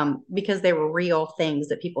because they were real things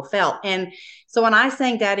that people felt. And so when I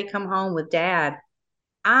sang Daddy Come Home with Dad,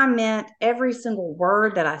 I meant every single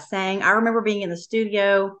word that I sang. I remember being in the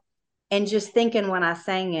studio and just thinking when I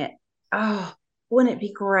sang it, oh, wouldn't it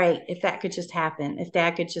be great if that could just happen? If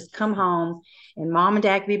Dad could just come home and Mom and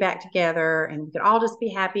Dad could be back together and we could all just be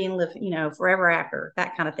happy and live, forever after,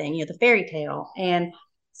 that kind of thing, the fairy tale. And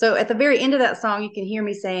so at the very end of that song, you can hear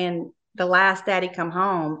me saying the last Daddy Come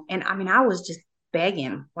Home. And I mean, I was just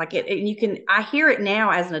begging like it, and I hear it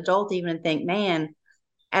now as an adult even and think, man,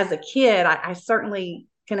 as a kid, I certainly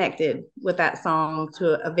connected with that song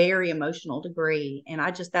to a very emotional degree. And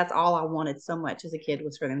that's all I wanted so much as a kid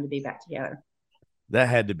was for them to be back together. That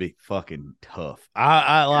had to be fucking tough.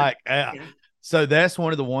 So that's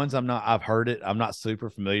one of the ones I've heard it. I'm not super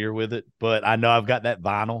familiar with it, but I know I've got that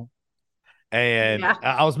vinyl. And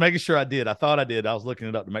I was making sure I did. I thought I did. I was looking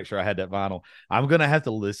it up to make sure I had that vinyl. I'm going to have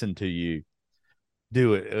to listen to you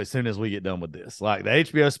do it as soon as we get done with this. Like the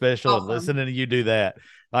HBO special, awesome. Listening to you do that.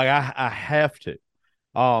 Like I have to.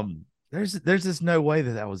 There's just no way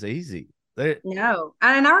that was easy. There, No.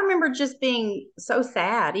 And I remember just being so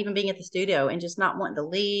sad, even being at the studio and just not wanting to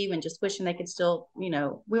leave and just wishing they could still,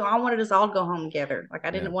 I wanted us all to go home together. Like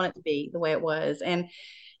I didn't want it to be the way it was. And,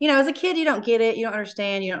 as a kid, you don't get it. You don't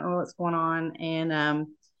understand. You don't know what's going on. And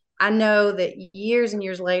I know that years and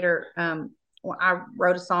years later, I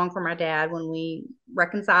wrote a song for my dad when we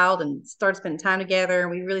reconciled and started spending time together. And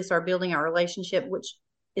we really started building our relationship, which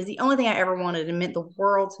is the only thing I ever wanted. It meant the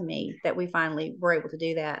world to me that we finally were able to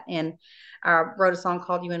do that. And I wrote a song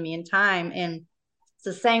called You and Me in Time. And it's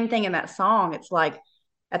the same thing in that song. It's like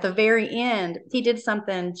at the very end, he did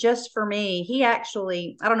something just for me. He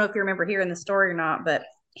actually, I don't know if you remember hearing the story or not, but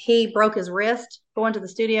he broke his wrist going to the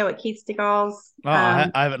studio at Keith Stigall's. Oh, I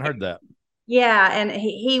haven't heard that. Yeah, and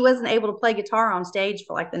he wasn't able to play guitar on stage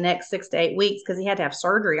for like the next 6 to 8 weeks because he had to have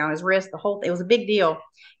surgery on his wrist. It was a big deal.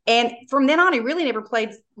 And from then on, he really never played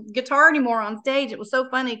guitar anymore on stage. It was so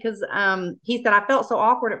funny because he said, I felt so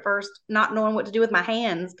awkward at first, not knowing what to do with my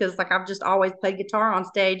hands because like I've just always played guitar on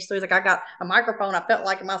stage. So he's like, I got a microphone. I felt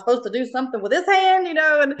like, am I supposed to do something with this hand?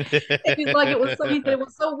 And he's like, he said it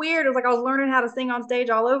was so weird. It was like I was learning how to sing on stage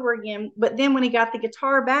all over again. But then when he got the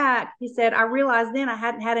guitar back, he said, I realized then I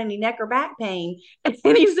hadn't had any neck or back pain. And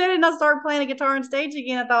he said, and I started playing the guitar on stage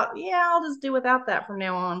again. I thought, yeah, I'll just do without that from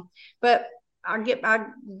now on. But I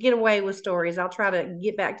get away with stories. I'll try to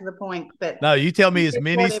get back to the point. But no, you tell me as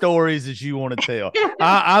many stories as you want to tell.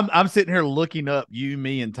 I'm sitting here looking up You,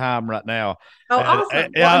 Me, and Time right now. Oh,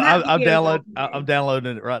 awesome! Yeah, I'm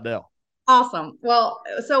downloading it right now. Awesome. Well,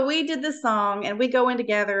 so we did this song, and we go in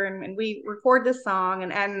together, and we record this song,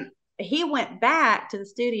 and he went back to the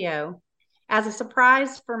studio as a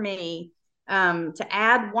surprise for me. To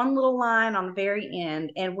add one little line on the very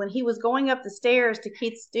end. And when he was going up the stairs to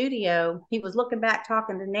Keith's studio, he was looking back,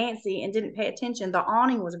 talking to Nancy and didn't pay attention. The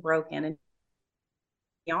awning was broken and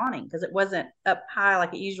yawning because it wasn't up high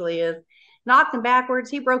like it usually is. Knocked him backwards.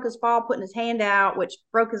 He broke his fall, putting his hand out, which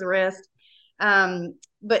broke his wrist.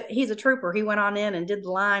 But he's a trooper. He went on in and did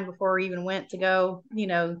the line before he even went to go,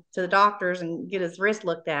 to the doctors and get his wrist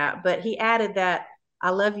looked at. But he added that, I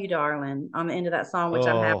love you, darling, on the end of that song, which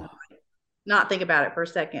I'm happy not think about it for a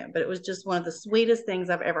second, but it was just one of the sweetest things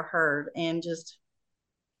I've ever heard and just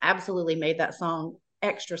absolutely made that song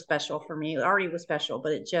extra special for me. It already was special,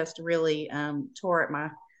 but it just really tore at my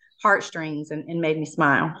heartstrings and made me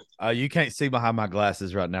smile. You can't see behind my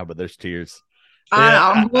glasses right now, but there's tears.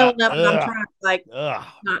 I'm welling up and I'm trying to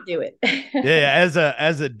not do it. Yeah,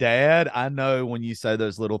 as a dad, I know when you say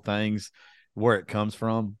those little things where it comes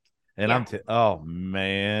from. And oh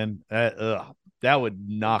man, that would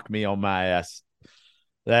knock me on my ass.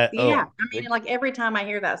 I mean, like every time I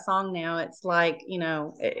hear that song now, it's like,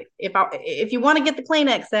 if you want to get the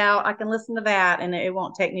Kleenex out, I can listen to that and it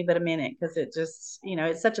won't take me but a minute because it just,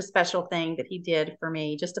 it's such a special thing that he did for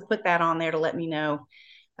me just to put that on there to let me know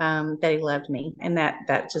that he loved me, and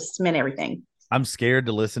that just meant everything. I'm scared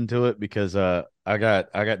to listen to it because I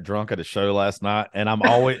got drunk at a show last night and I'm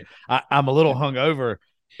always I'm a little hungover.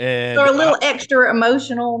 And or a little extra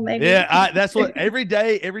emotional, maybe. Yeah, that's what every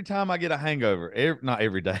time I get a hangover, not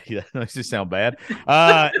every day, that makes it sound bad.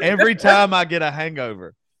 Every time I get a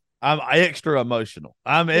hangover, I'm extra emotional.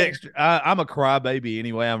 I'm a crybaby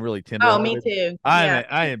anyway. I'm really tender. Oh, me too.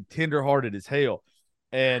 I am tenderhearted as hell.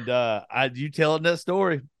 And you telling that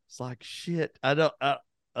story, it's like shit. I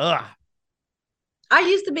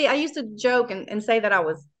used to joke and say that I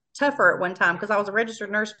was tougher at one time because I was a registered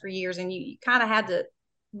nurse for years, and you kind of had to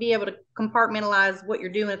be able to compartmentalize what you're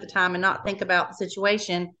doing at the time and not think about the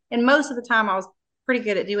situation. And most of the time I was pretty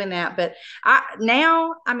good at doing that. But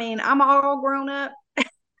I'm all grown up.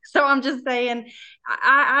 So I'm just saying,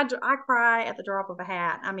 I cry at the drop of a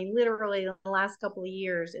hat. I mean, literally the last couple of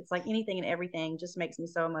years, it's like anything and everything just makes me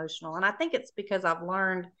so emotional. And I think it's because I've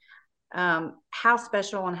learned how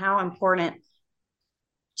special and how important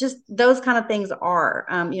just those kind of things are.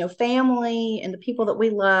 Family and the people that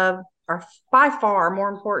we love are by far more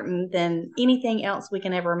important than anything else we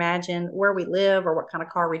can ever imagine. Where we live or what kind of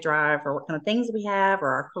car we drive or what kind of things we have or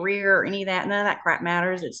our career or any of that, none of that crap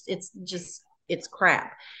matters. It's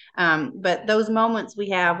crap. But those moments we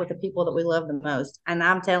have with the people that we love the most, and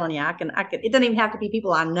I'm telling you, I can, it doesn't even have to be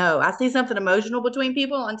people I know. I see something emotional between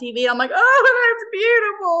people on TV. I'm like, oh, that's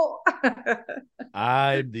beautiful.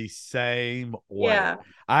 I'm the same way. Yeah.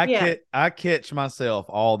 I catch myself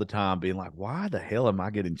all the time being like, why the hell am I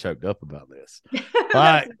getting choked up about this?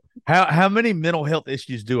 Like, how many mental health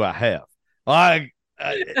issues do I have? Like,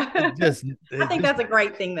 I think that's a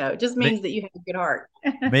great thing, though. It just means that you have a good heart.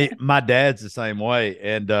 My dad's the same way.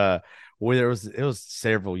 And Well, it was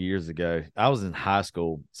several years ago. I was in high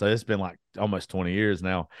school, so it's been like almost 20 years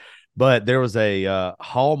now. But there was a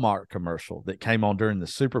Hallmark commercial that came on during the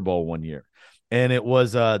Super Bowl one year. And it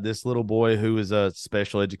was this little boy who was a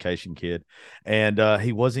special education kid, and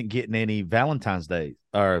he wasn't getting any Valentine's Day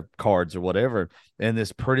or cards or whatever. And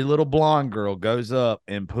this pretty little blonde girl goes up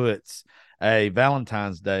and puts a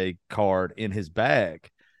Valentine's Day card in his bag.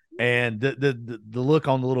 And the look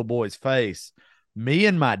on the little boy's face, me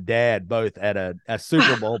and my dad both at a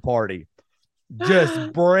Super Bowl party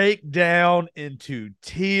just break down into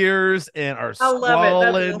tears and are I love it. That's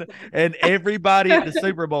swollen. awesome. And everybody at the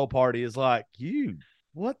Super Bowl party is like,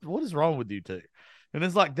 what is wrong with you two? And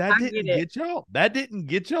it's like, that I didn't get it. get y'all. That didn't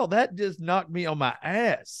get y'all. That just knocked me on my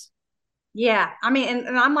ass. Yeah, I mean,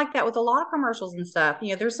 and I'm like that with a lot of commercials and stuff.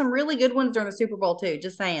 There's some really good ones during the Super Bowl too.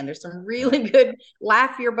 Just saying, there's some really good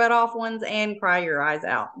laugh your butt off ones and cry your eyes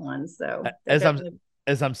out ones. So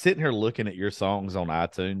As I'm sitting here looking at your songs on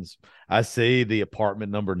iTunes, I see the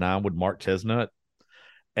Apartment Number 9 with Mark Chestnut,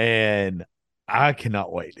 and I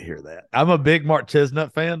cannot wait to hear that. I'm a big Mark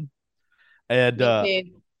Chestnut fan, and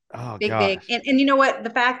big, oh big, gosh, and you know what? The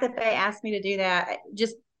fact that they asked me to do that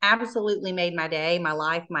just absolutely made my day, my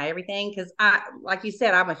life, my everything. Because like you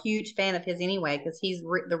said, I'm a huge fan of his anyway. Because he's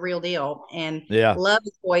the real deal, and yeah, love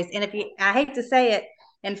his voice. And I hate to say it,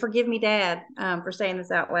 and forgive me, Dad, for saying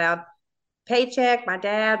this out loud. Paycheck, my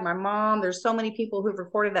dad, my mom. There's so many people who've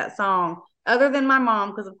recorded that song, other than my mom,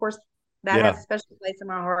 because of course that has a special place in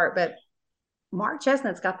my heart. But Mark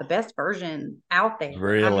Chestnut's got the best version out there. I mean,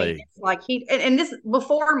 really, it's like and this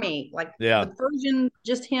before me, like yeah. the version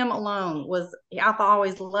just him alone was. I've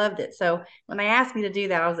always loved it. So when they asked me to do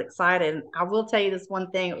that, I was excited. I will tell you this one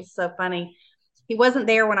thing. It was so funny. He wasn't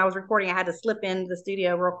there when I was recording. I had to slip into the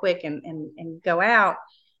studio real quick and go out.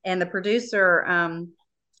 And the producer,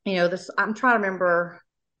 this I'm trying to remember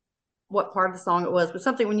what part of the song it was, but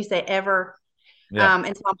something when you say ever, Yeah.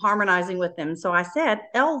 and so I'm harmonizing with them. So I said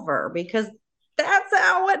Elver because that's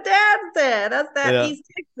how what Dad said. That's that Yeah.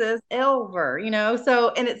 East Texas Elver, So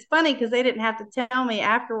and it's funny because they didn't have to tell me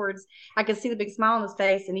afterwards. I could see the big smile on his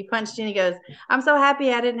face, and he punched in. He goes, "I'm so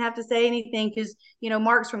happy I didn't have to say anything because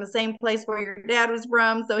Mark's from the same place where your dad was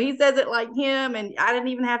from, so he says it like him, and I didn't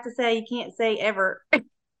even have to say you can't say ever."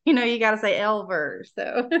 You got to say Elver.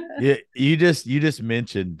 So Yeah, you just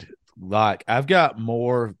mentioned, like, I've got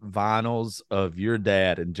more vinyls of your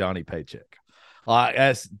dad and Johnny Paycheck. Like,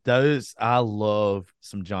 I love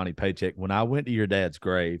some Johnny Paycheck. When I went to your dad's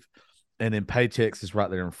grave, and then Paycheck's is right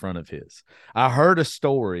there in front of his. I heard a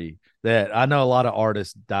story that I know a lot of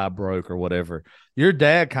artists die broke or whatever. Your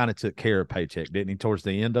dad kind of took care of Paycheck, didn't he, towards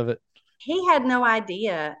the end of it? he had no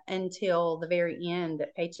idea until the very end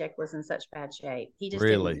that Paycheck was in such bad shape. He just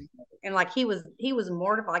Really? didn't. And like he was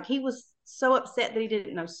mortified. Like he was so upset that he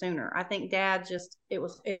didn't know sooner. I think Dad just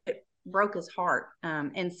it broke his heart.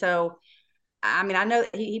 And so I mean, I know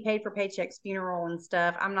that he paid for Paycheck's funeral and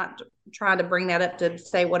stuff. I'm not trying to bring that up to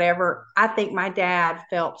say whatever. I think my dad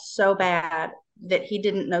felt so bad that he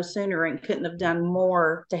didn't know sooner and couldn't have done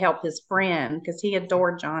more to help his friend because he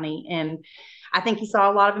adored Johnny. And I think he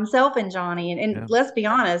saw a lot of himself in Johnny. And Yeah. let's be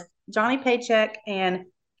honest, Johnny Paycheck and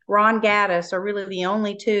Ron Gaddis are really the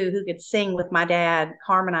only two who could sing with my dad,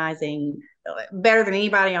 harmonizing better than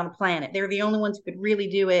anybody on the planet. They're the only ones who could really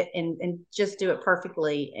do it and just do it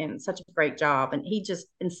perfectly and such a great job. And he just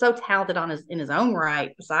and so talented in his own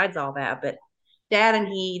right, besides all that. But Dad and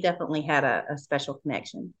he definitely had a special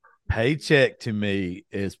connection. Paycheck to me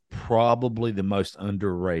is probably the most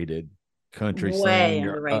underrated country Way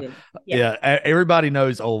singer. underrated. Yeah, everybody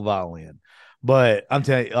knows Old Violin, but I'm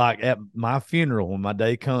telling you, like at my funeral, when my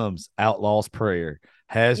day comes, Outlaw's Prayer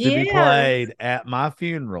has to be played at my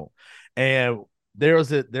funeral. And there was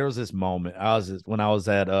this moment. When I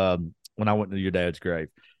went to your dad's grave.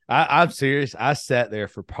 I'm serious. I sat there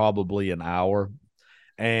for probably an hour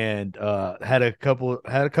and had a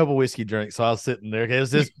couple whiskey drinks. So I was sitting there. It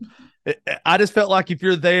was just I just felt like if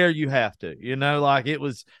you're there, you have to, like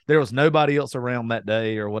there was nobody else around that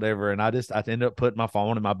day or whatever. And I ended up putting my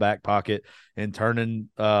phone in my back pocket and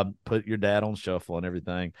put your dad on shuffle and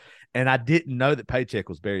everything. And I didn't know that Paycheck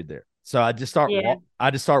was buried there. So I just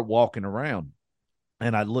started walking around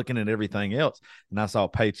and I looking at everything else and I saw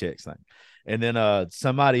Paycheck's thing. And then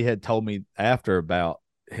somebody had told me after about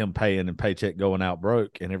him paying and Paycheck going out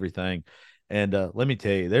broke and everything. And let me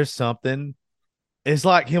tell you, there's something. It's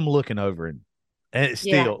like him looking over him, and it's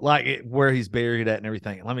still where he's buried at and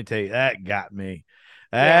everything. Let me tell you, that got me.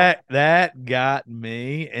 That got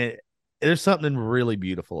me. And there's something really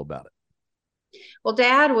beautiful about it. Well,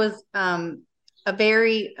 Dad was a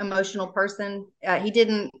very emotional person. He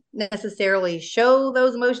didn't necessarily show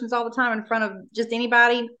those emotions all the time in front of just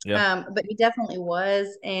anybody, but he definitely was.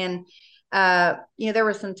 And there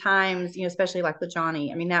were some times, especially like with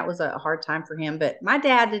Johnny. I mean, that was a hard time for him. But my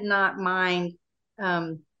dad did not mind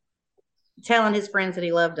telling his friends that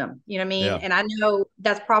he loved them. You know what I mean? Yeah. And I know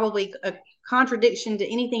that's probably a contradiction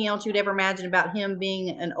to anything else you'd ever imagine about him being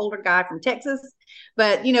an older guy from Texas.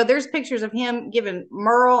 But, there's pictures of him giving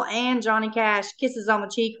Merle and Johnny Cash kisses on the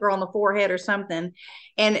cheek or on the forehead or something.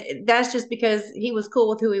 And that's just because he was cool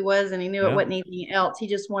with who he was and he knew it wasn't anything else. He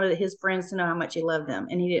just wanted his friends to know how much he loved them.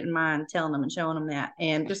 And he didn't mind telling them and showing them that.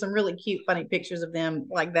 And there's some really cute, funny pictures of them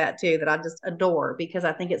like that, too, that I just adore because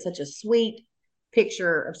I think it's such a sweet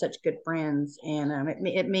picture of such good friends. And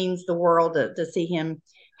it means the world to see him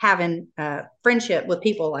having friendship with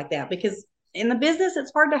people like that, because in the business,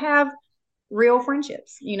 it's hard to have real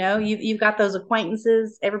friendships. You've got those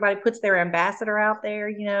acquaintances. Everybody puts their ambassador out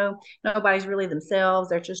there. Nobody's really themselves.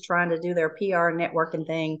 They're just trying to do their PR networking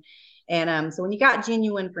thing. And so when you got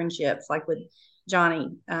genuine friendships, like with Johnny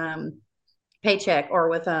Paycheck or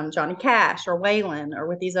with Johnny Cash or Waylon or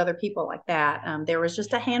with these other people like that, there was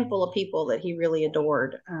just a handful of people that he really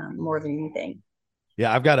adored more than anything.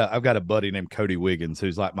 Yeah, I've got a buddy named Cody Wiggins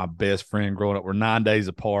who's like my best friend growing up. We're 9 days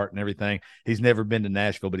apart and everything. He's never been to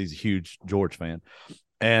Nashville, but he's a huge George fan.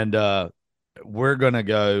 And we're gonna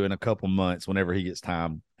go in a couple months whenever he gets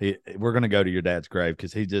time. We're gonna go to your dad's grave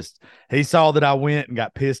because he saw that I went and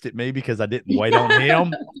got pissed at me because I didn't wait on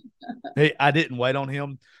him. I didn't wait on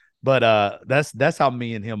him. But that's how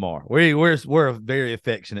me and him are. We're very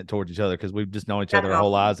affectionate towards each other because we've just known each other our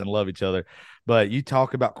whole lives and love each other. But you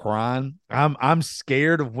talk about crying. I'm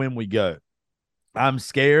scared of when we go. I'm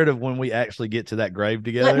scared of when we actually get to that grave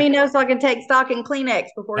together. Let me know so I can take stock in Kleenex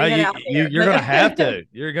before you head out there. You're gonna have to.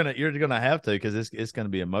 You're gonna have to because it's gonna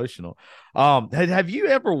be emotional. Have you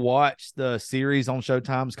ever watched the series on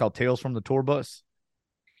Showtime? It's called Tales from the Tour Bus.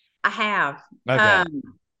 I have. Okay.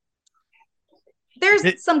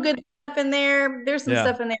 There's some good stuff in there. There's some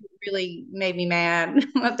stuff in there that really made me mad.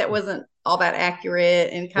 That wasn't all that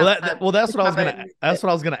accurate and that's what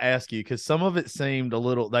I was gonna ask you, because some of it seemed a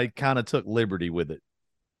little, they kind of took liberty with it.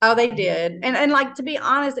 Oh, they did. And like, to be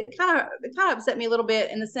honest, it kind of upset me a little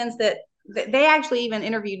bit in the sense that they actually even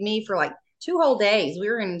interviewed me for like 2 whole days. We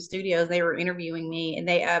were in studios, they were interviewing me, and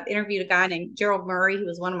they interviewed a guy named Gerald Murray, who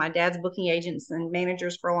was one of my dad's booking agents and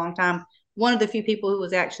managers for a long time. One of the few people who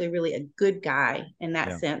was actually really a good guy in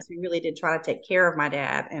that sense. He really did try to take care of my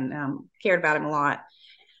dad and cared about him a lot.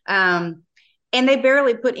 And they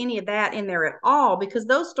barely put any of that in there at all, because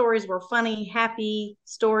those stories were funny, happy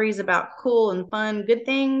stories about cool and fun, good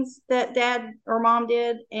things that dad or mom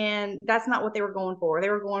did. And that's not what they were going for. They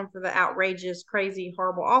were going for the outrageous, crazy,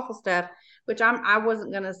 horrible, awful stuff, which I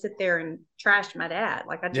wasn't going to sit there and trash my dad.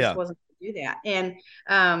 Like, I just wasn't going to do that. And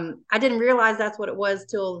I didn't realize that's what it was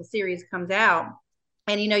till the series comes out.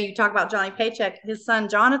 And, you talk about Johnny Paycheck, his son,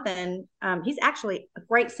 Jonathan, he's actually a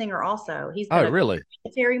great singer also. He's been really?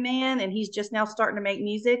 military man, and he's just now starting to make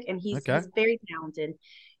music, and he's very talented.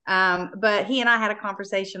 But he and I had a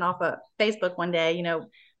conversation off of Facebook one day.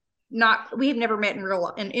 We've never met in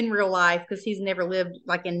real life, because he's never lived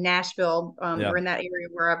like in Nashville or in that area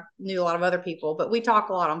where I knew a lot of other people. But we talk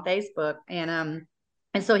a lot on Facebook,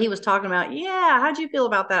 and so he was talking about, how'd you feel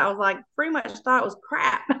about that? I was like, pretty much thought it was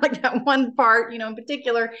crap. Like that one part, in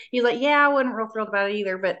particular. He's like, I wasn't real thrilled about it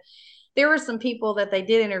either. But there were some people that they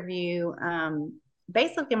did interview.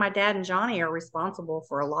 Basically, my dad and Johnny are responsible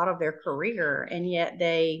for a lot of their career. And yet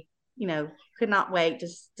they, could not wait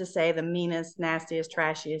to say the meanest, nastiest,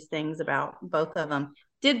 trashiest things about both of them.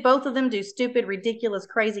 Did both of them do stupid, ridiculous,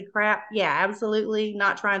 crazy crap? Yeah, absolutely.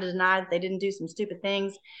 Not trying to deny that they didn't do some stupid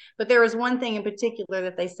things. But there was one thing in particular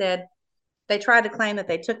that they said. They tried to claim that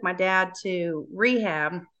they took my dad to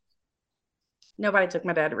rehab. Nobody took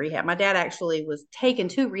my dad to rehab. My dad actually was taken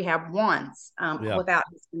to rehab once without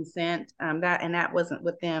his consent. That wasn't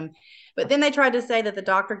with them. But then they tried to say that the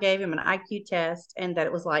doctor gave him an IQ test and that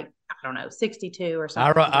it was like, I don't know, 62 or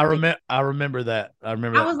something. I remember that. I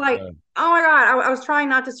was like, oh my God, I was trying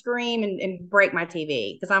not to scream and break my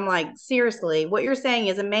TV, because I'm like, seriously, what you're saying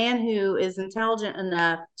is a man who is intelligent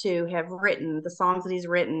enough to have written the songs that he's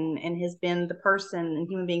written and has been the person and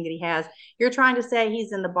human being that he has. You're trying to say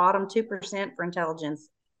he's in the bottom 2% for intelligence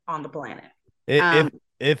on the planet. Why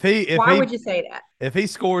would you say that? If he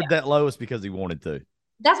scored that low, it's because he wanted to.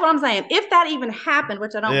 That's what I'm saying. If that even happened,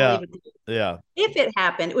 which I don't believe it did. Yeah. If it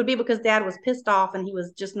happened, it would be because dad was pissed off and he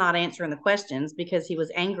was just not answering the questions because he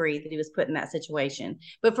was angry that he was put in that situation.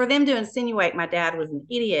 But for them to insinuate my dad was an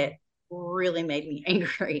idiot really made me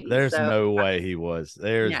angry. There's So no way he was.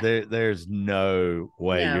 no, There's no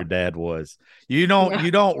way no, your dad was. You no,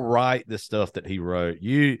 don't write the stuff that he wrote.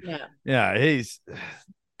 no. Yeah, he's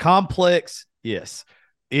complex. Yes.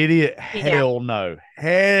 Idiot. Yeah, Hell no.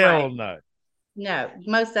 Hell right. no. No,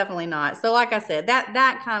 most definitely not. So like I said,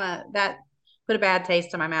 that kind of that put a bad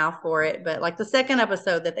taste in my mouth for it. But like the second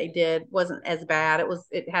episode that they did wasn't as bad.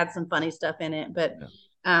 It had some funny stuff in it, but Yeah.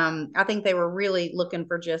 I think they were really looking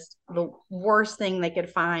for just the worst thing they could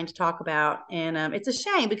find to talk about. And it's a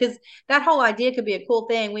shame because that whole idea could be a cool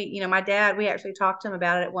thing. My dad, we actually talked to him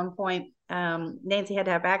about it at one point. Nancy had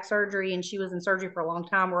to have back surgery and she was in surgery for a long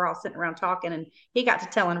time. We're all sitting around talking and he got to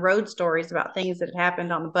telling road stories about things that had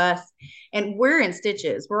happened on the bus. And we're in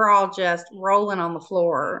stitches. We're all just rolling on the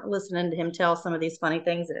floor, listening to him tell some of these funny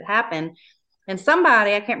things that had happened. And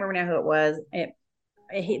somebody, I can't remember now who it was,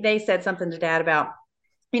 they said something to dad about,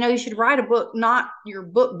 you should write a book, not your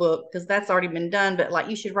book, because that's already been done, but like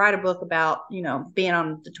you should write a book about, being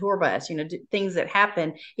on the tour bus, things that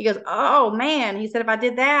happen. He goes, oh man, he said, if I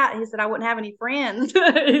did that, he said, I wouldn't have any friends.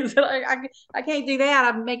 He said, I can't do that.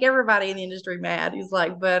 I'd make everybody in the industry mad. He's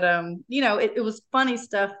like, but, it was funny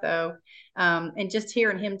stuff though. And just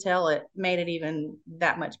hearing him tell it made it even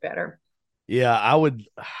that much better. Yeah,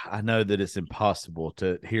 I know that it's impossible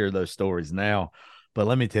to hear those stories now, but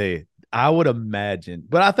let me tell you, I would imagine,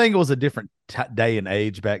 but I think it was a different day and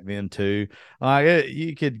age back then too.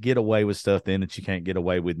 You could get away with stuff then that you can't get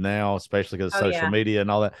away with now, especially because of social media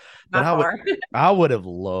and all that. But I would have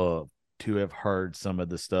loved to have heard some of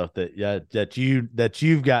the stuff that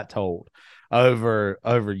you've got told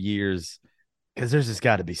over years, because there's just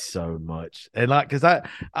got to be so much. And because I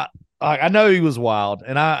know he was wild,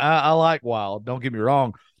 and I like Wild. Don't get me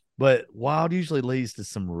wrong, but Wild usually leads to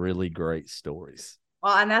some really great stories.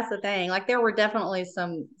 Well, and that's the thing. Like there were definitely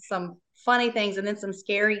some funny things and then some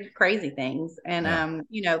scary, crazy things. And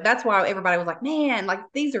that's why everybody was like, man, like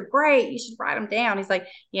these are great. You should write them down. He's like,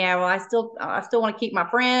 yeah, well, I still want to keep my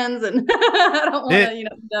friends and I don't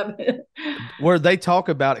want to, where they talk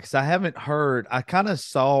about it, because I haven't heard, I kind of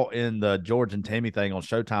saw in the George and Tammy thing on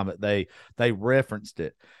Showtime that they referenced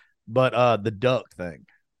it, but the duck thing.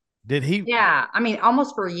 Did he? Yeah, I mean,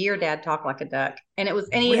 almost for a year, Dad talked like a duck, and he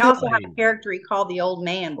Really? also had a character he called the old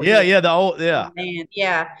man. The old man,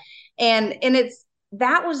 yeah, and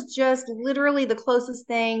that was just literally the closest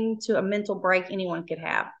thing to a mental break anyone could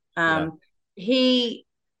have. Other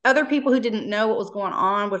people who didn't know what was going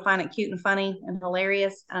on would find it cute and funny and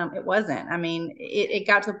hilarious. It wasn't. I mean, it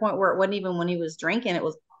got to the point where it wasn't even when he was drinking; it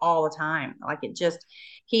was all the time. Like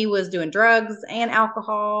he was doing drugs and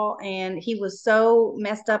alcohol, and he was so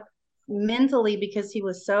messed up mentally because he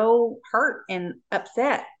was so hurt and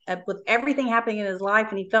upset with everything happening in his life,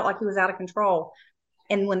 and he felt like he was out of control.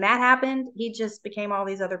 And when that happened, he just became all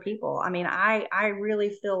these other people. I mean, I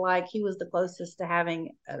really feel like he was the closest to having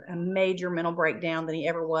a major mental breakdown than he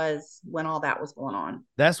ever was when all that was going on.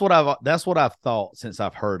 That's what I've thought since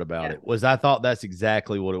I've heard about it. I thought that's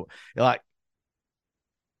exactly what it like.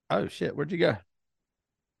 Oh shit, where'd you go?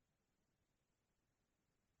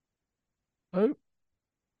 Oh.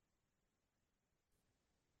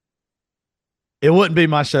 It wouldn't be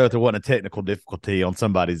my show if there wasn't a technical difficulty on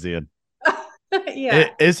somebody's end.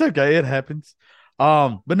 It's okay. It happens.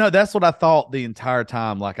 But no, that's what I thought the entire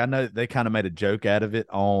time. Like, I know they kind of made a joke out of it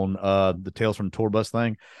on the Tales from the Tour Bus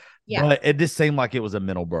thing. Yeah. But it just seemed like it was a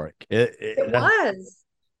mental break. It was.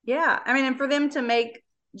 Yeah. I mean, and for them to make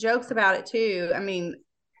jokes about it too. I mean,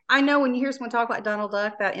 I know when you hear someone talk like Donald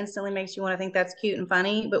Duck, that instantly makes you want to think that's cute and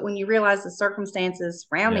funny. But when you realize the circumstances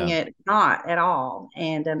surrounding it, not at all.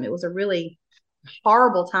 And it was a really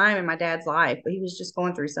horrible time in my dad's life, but he was just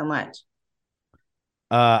going through so much.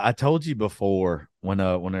 I told you before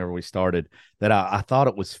whenever we started that I thought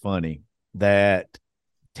it was funny that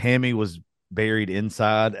Tammy was buried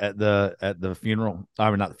inside at the funeral. I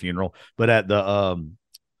mean, not the funeral, but at the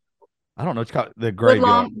I don't know what you call it, the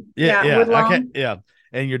graveyard. Yeah.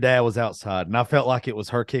 And your dad was outside, and I felt like it was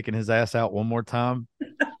her kicking his ass out one more time.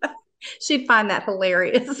 She'd find that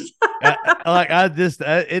hilarious.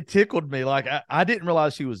 It tickled me. Like I didn't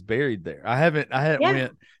realize she was buried there. I hadn't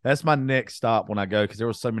went. That's my next stop when I go, because there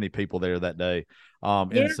were so many people there that day.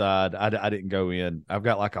 Inside, I didn't go in. I've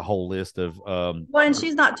got like a whole list of. Well, and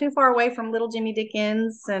she's not too far away from Little Jimmy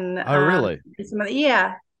Dickens, and really?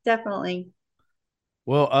 Definitely.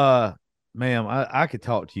 Well, ma'am, I could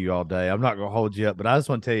talk to you all day. I'm not gonna hold you up, but I just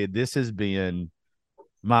want to tell you this has been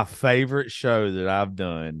my favorite show that I've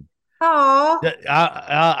done. Oh,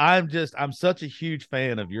 I'm such a huge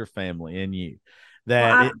fan of your family and you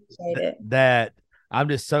that that I'm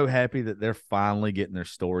just so happy that they're finally getting their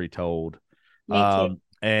story told. Me too.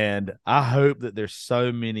 And I hope that there's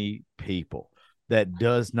so many people that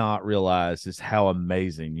does not realize just how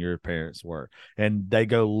amazing your parents were, and they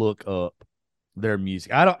go look up their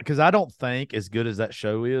music. Because I don't think, as good as that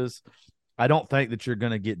show is, I don't think that you're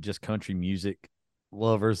going to get just country music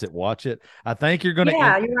lovers that watch it. I think you're going to,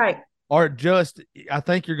 you're right. I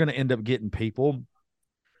think you're going to end up getting people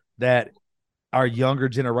that our younger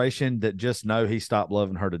generation that just know He Stopped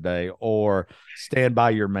Loving Her Today or Stand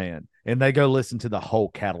By Your Man, and they go listen to the whole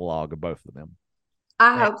catalog of both of them.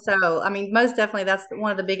 I hope so. I mean, most definitely, that's one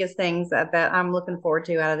of the biggest things that I'm looking forward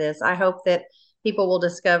to out of this. I hope that people will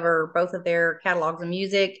discover both of their catalogs of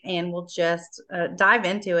music and will just dive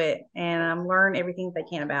into it and learn everything they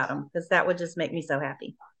can about them, because that would just make me so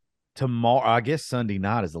happy. Tomorrow, I guess Sunday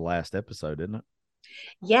night is the last episode, isn't it?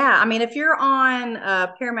 Yeah, I mean, if you're on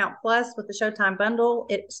Paramount Plus with the Showtime bundle,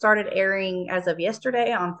 it started airing as of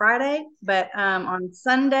yesterday on Friday. But on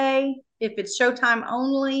Sunday, if it's Showtime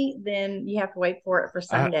only, then you have to wait for it for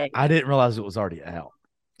Sunday. I didn't realize it was already out.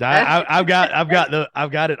 I've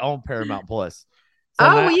got it on Paramount Plus. So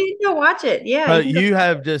well, you can go watch it. Yeah,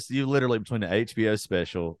 you literally between the HBO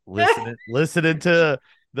special listening to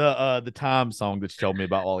the Time song that you told me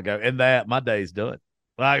about a while ago, and that my day's done.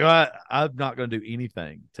 Like I'm not going to do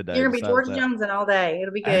anything today. You're gonna be George Jonesing all day.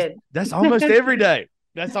 It'll be good. That's almost every day.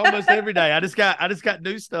 That's almost every day. I just got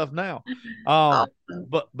new stuff now.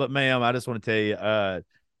 But ma'am, I just want to tell you,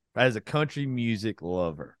 as a country music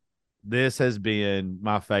lover, this has been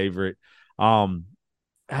my favorite. I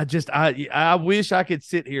wish I could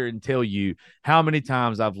sit here and tell you how many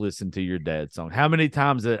times I've listened to your dad's song, how many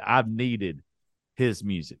times that I've needed his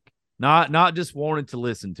music, not just wanted to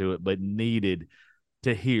listen to it, but needed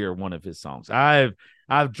to hear one of his songs. I've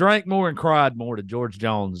drank more and cried more to George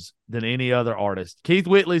Jones than any other artist. Keith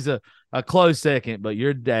Whitley's a close second, but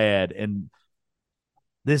your dad, and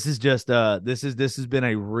this is just this has been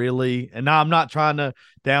a really, and now I'm not trying to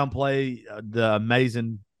downplay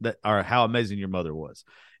how amazing your mother was.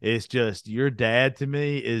 It's just your dad to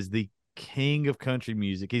me is the king of country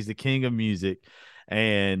music. He's the king of music,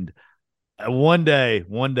 and one day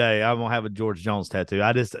I'm gonna have a George Jones tattoo.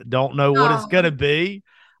 I just don't know what it's gonna be.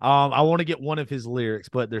 I want to get one of his lyrics,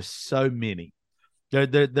 but there's so many.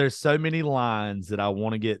 There's so many lines that I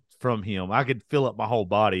want to get from him. I could fill up my whole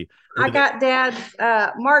body. I got Dad's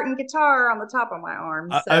Martin guitar on the top of my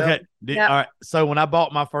arm. So, okay. Yep. All right. So when I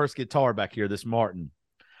bought my first guitar back here, this Martin,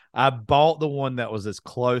 I bought the one that was as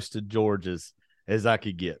close to George's as I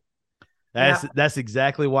could get. That's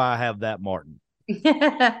exactly why I have that Martin.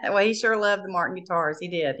 Well, he sure loved the Martin guitars. He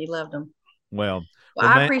did. He loved them. Well,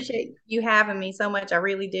 I appreciate you having me so much. I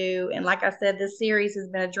really do. And like I said, this series has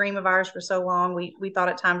been a dream of ours for so long. We thought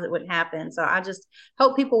at times it wouldn't happen. So I just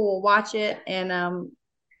hope people will watch it and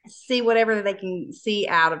see whatever they can see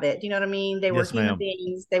out of it. You know what I mean? They were human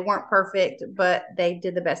beings. They weren't perfect, but they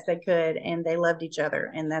did the best they could, and they loved each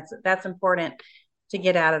other. And that's important to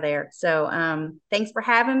get out of there. So thanks for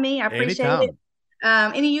having me. I appreciate it.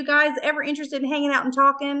 Any of you guys ever interested in hanging out and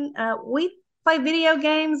talking? We play video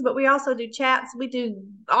games, but we also do chats. We do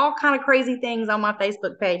all kind of crazy things on my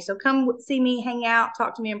Facebook page. So come see me, hang out,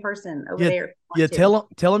 talk to me in person over there. Yeah, tell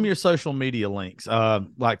them your social media links,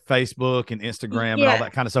 like Facebook and Instagram and all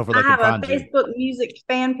that kind of stuff. Where they can find you. I have a Facebook music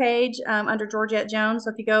fan page under Georgette Jones.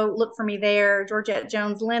 So if you go look for me there, Georgette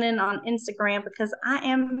Jones Lennon on Instagram, because I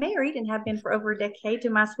am married and have been for over a decade to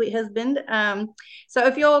my sweet husband. So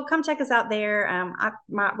if you'll come check us out there,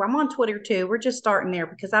 I'm on Twitter too. We're just starting there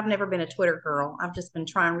because I've never been a Twitter girl. I've just been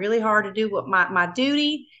trying really hard to do what my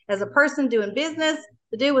duty as a person doing business,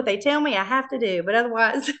 to do what they tell me I have to do. But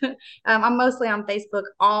otherwise, I'm mostly on Facebook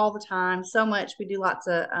all the time. So much. We do lots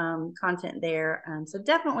of content there. So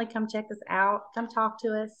definitely come check us out. Come talk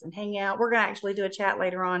to us and hang out. We're going to actually do a chat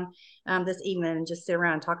later on this evening and just sit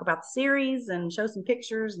around and talk about the series and show some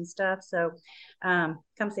pictures and stuff. So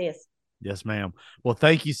come see us. Yes, ma'am. Well,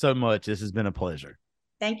 thank you so much. This has been a pleasure.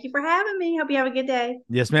 Thank you for having me. Hope you have a good day.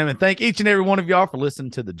 Yes, ma'am. And thank each and every one of y'all for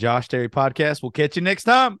listening to the Josh Terry podcast. We'll catch you next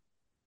time.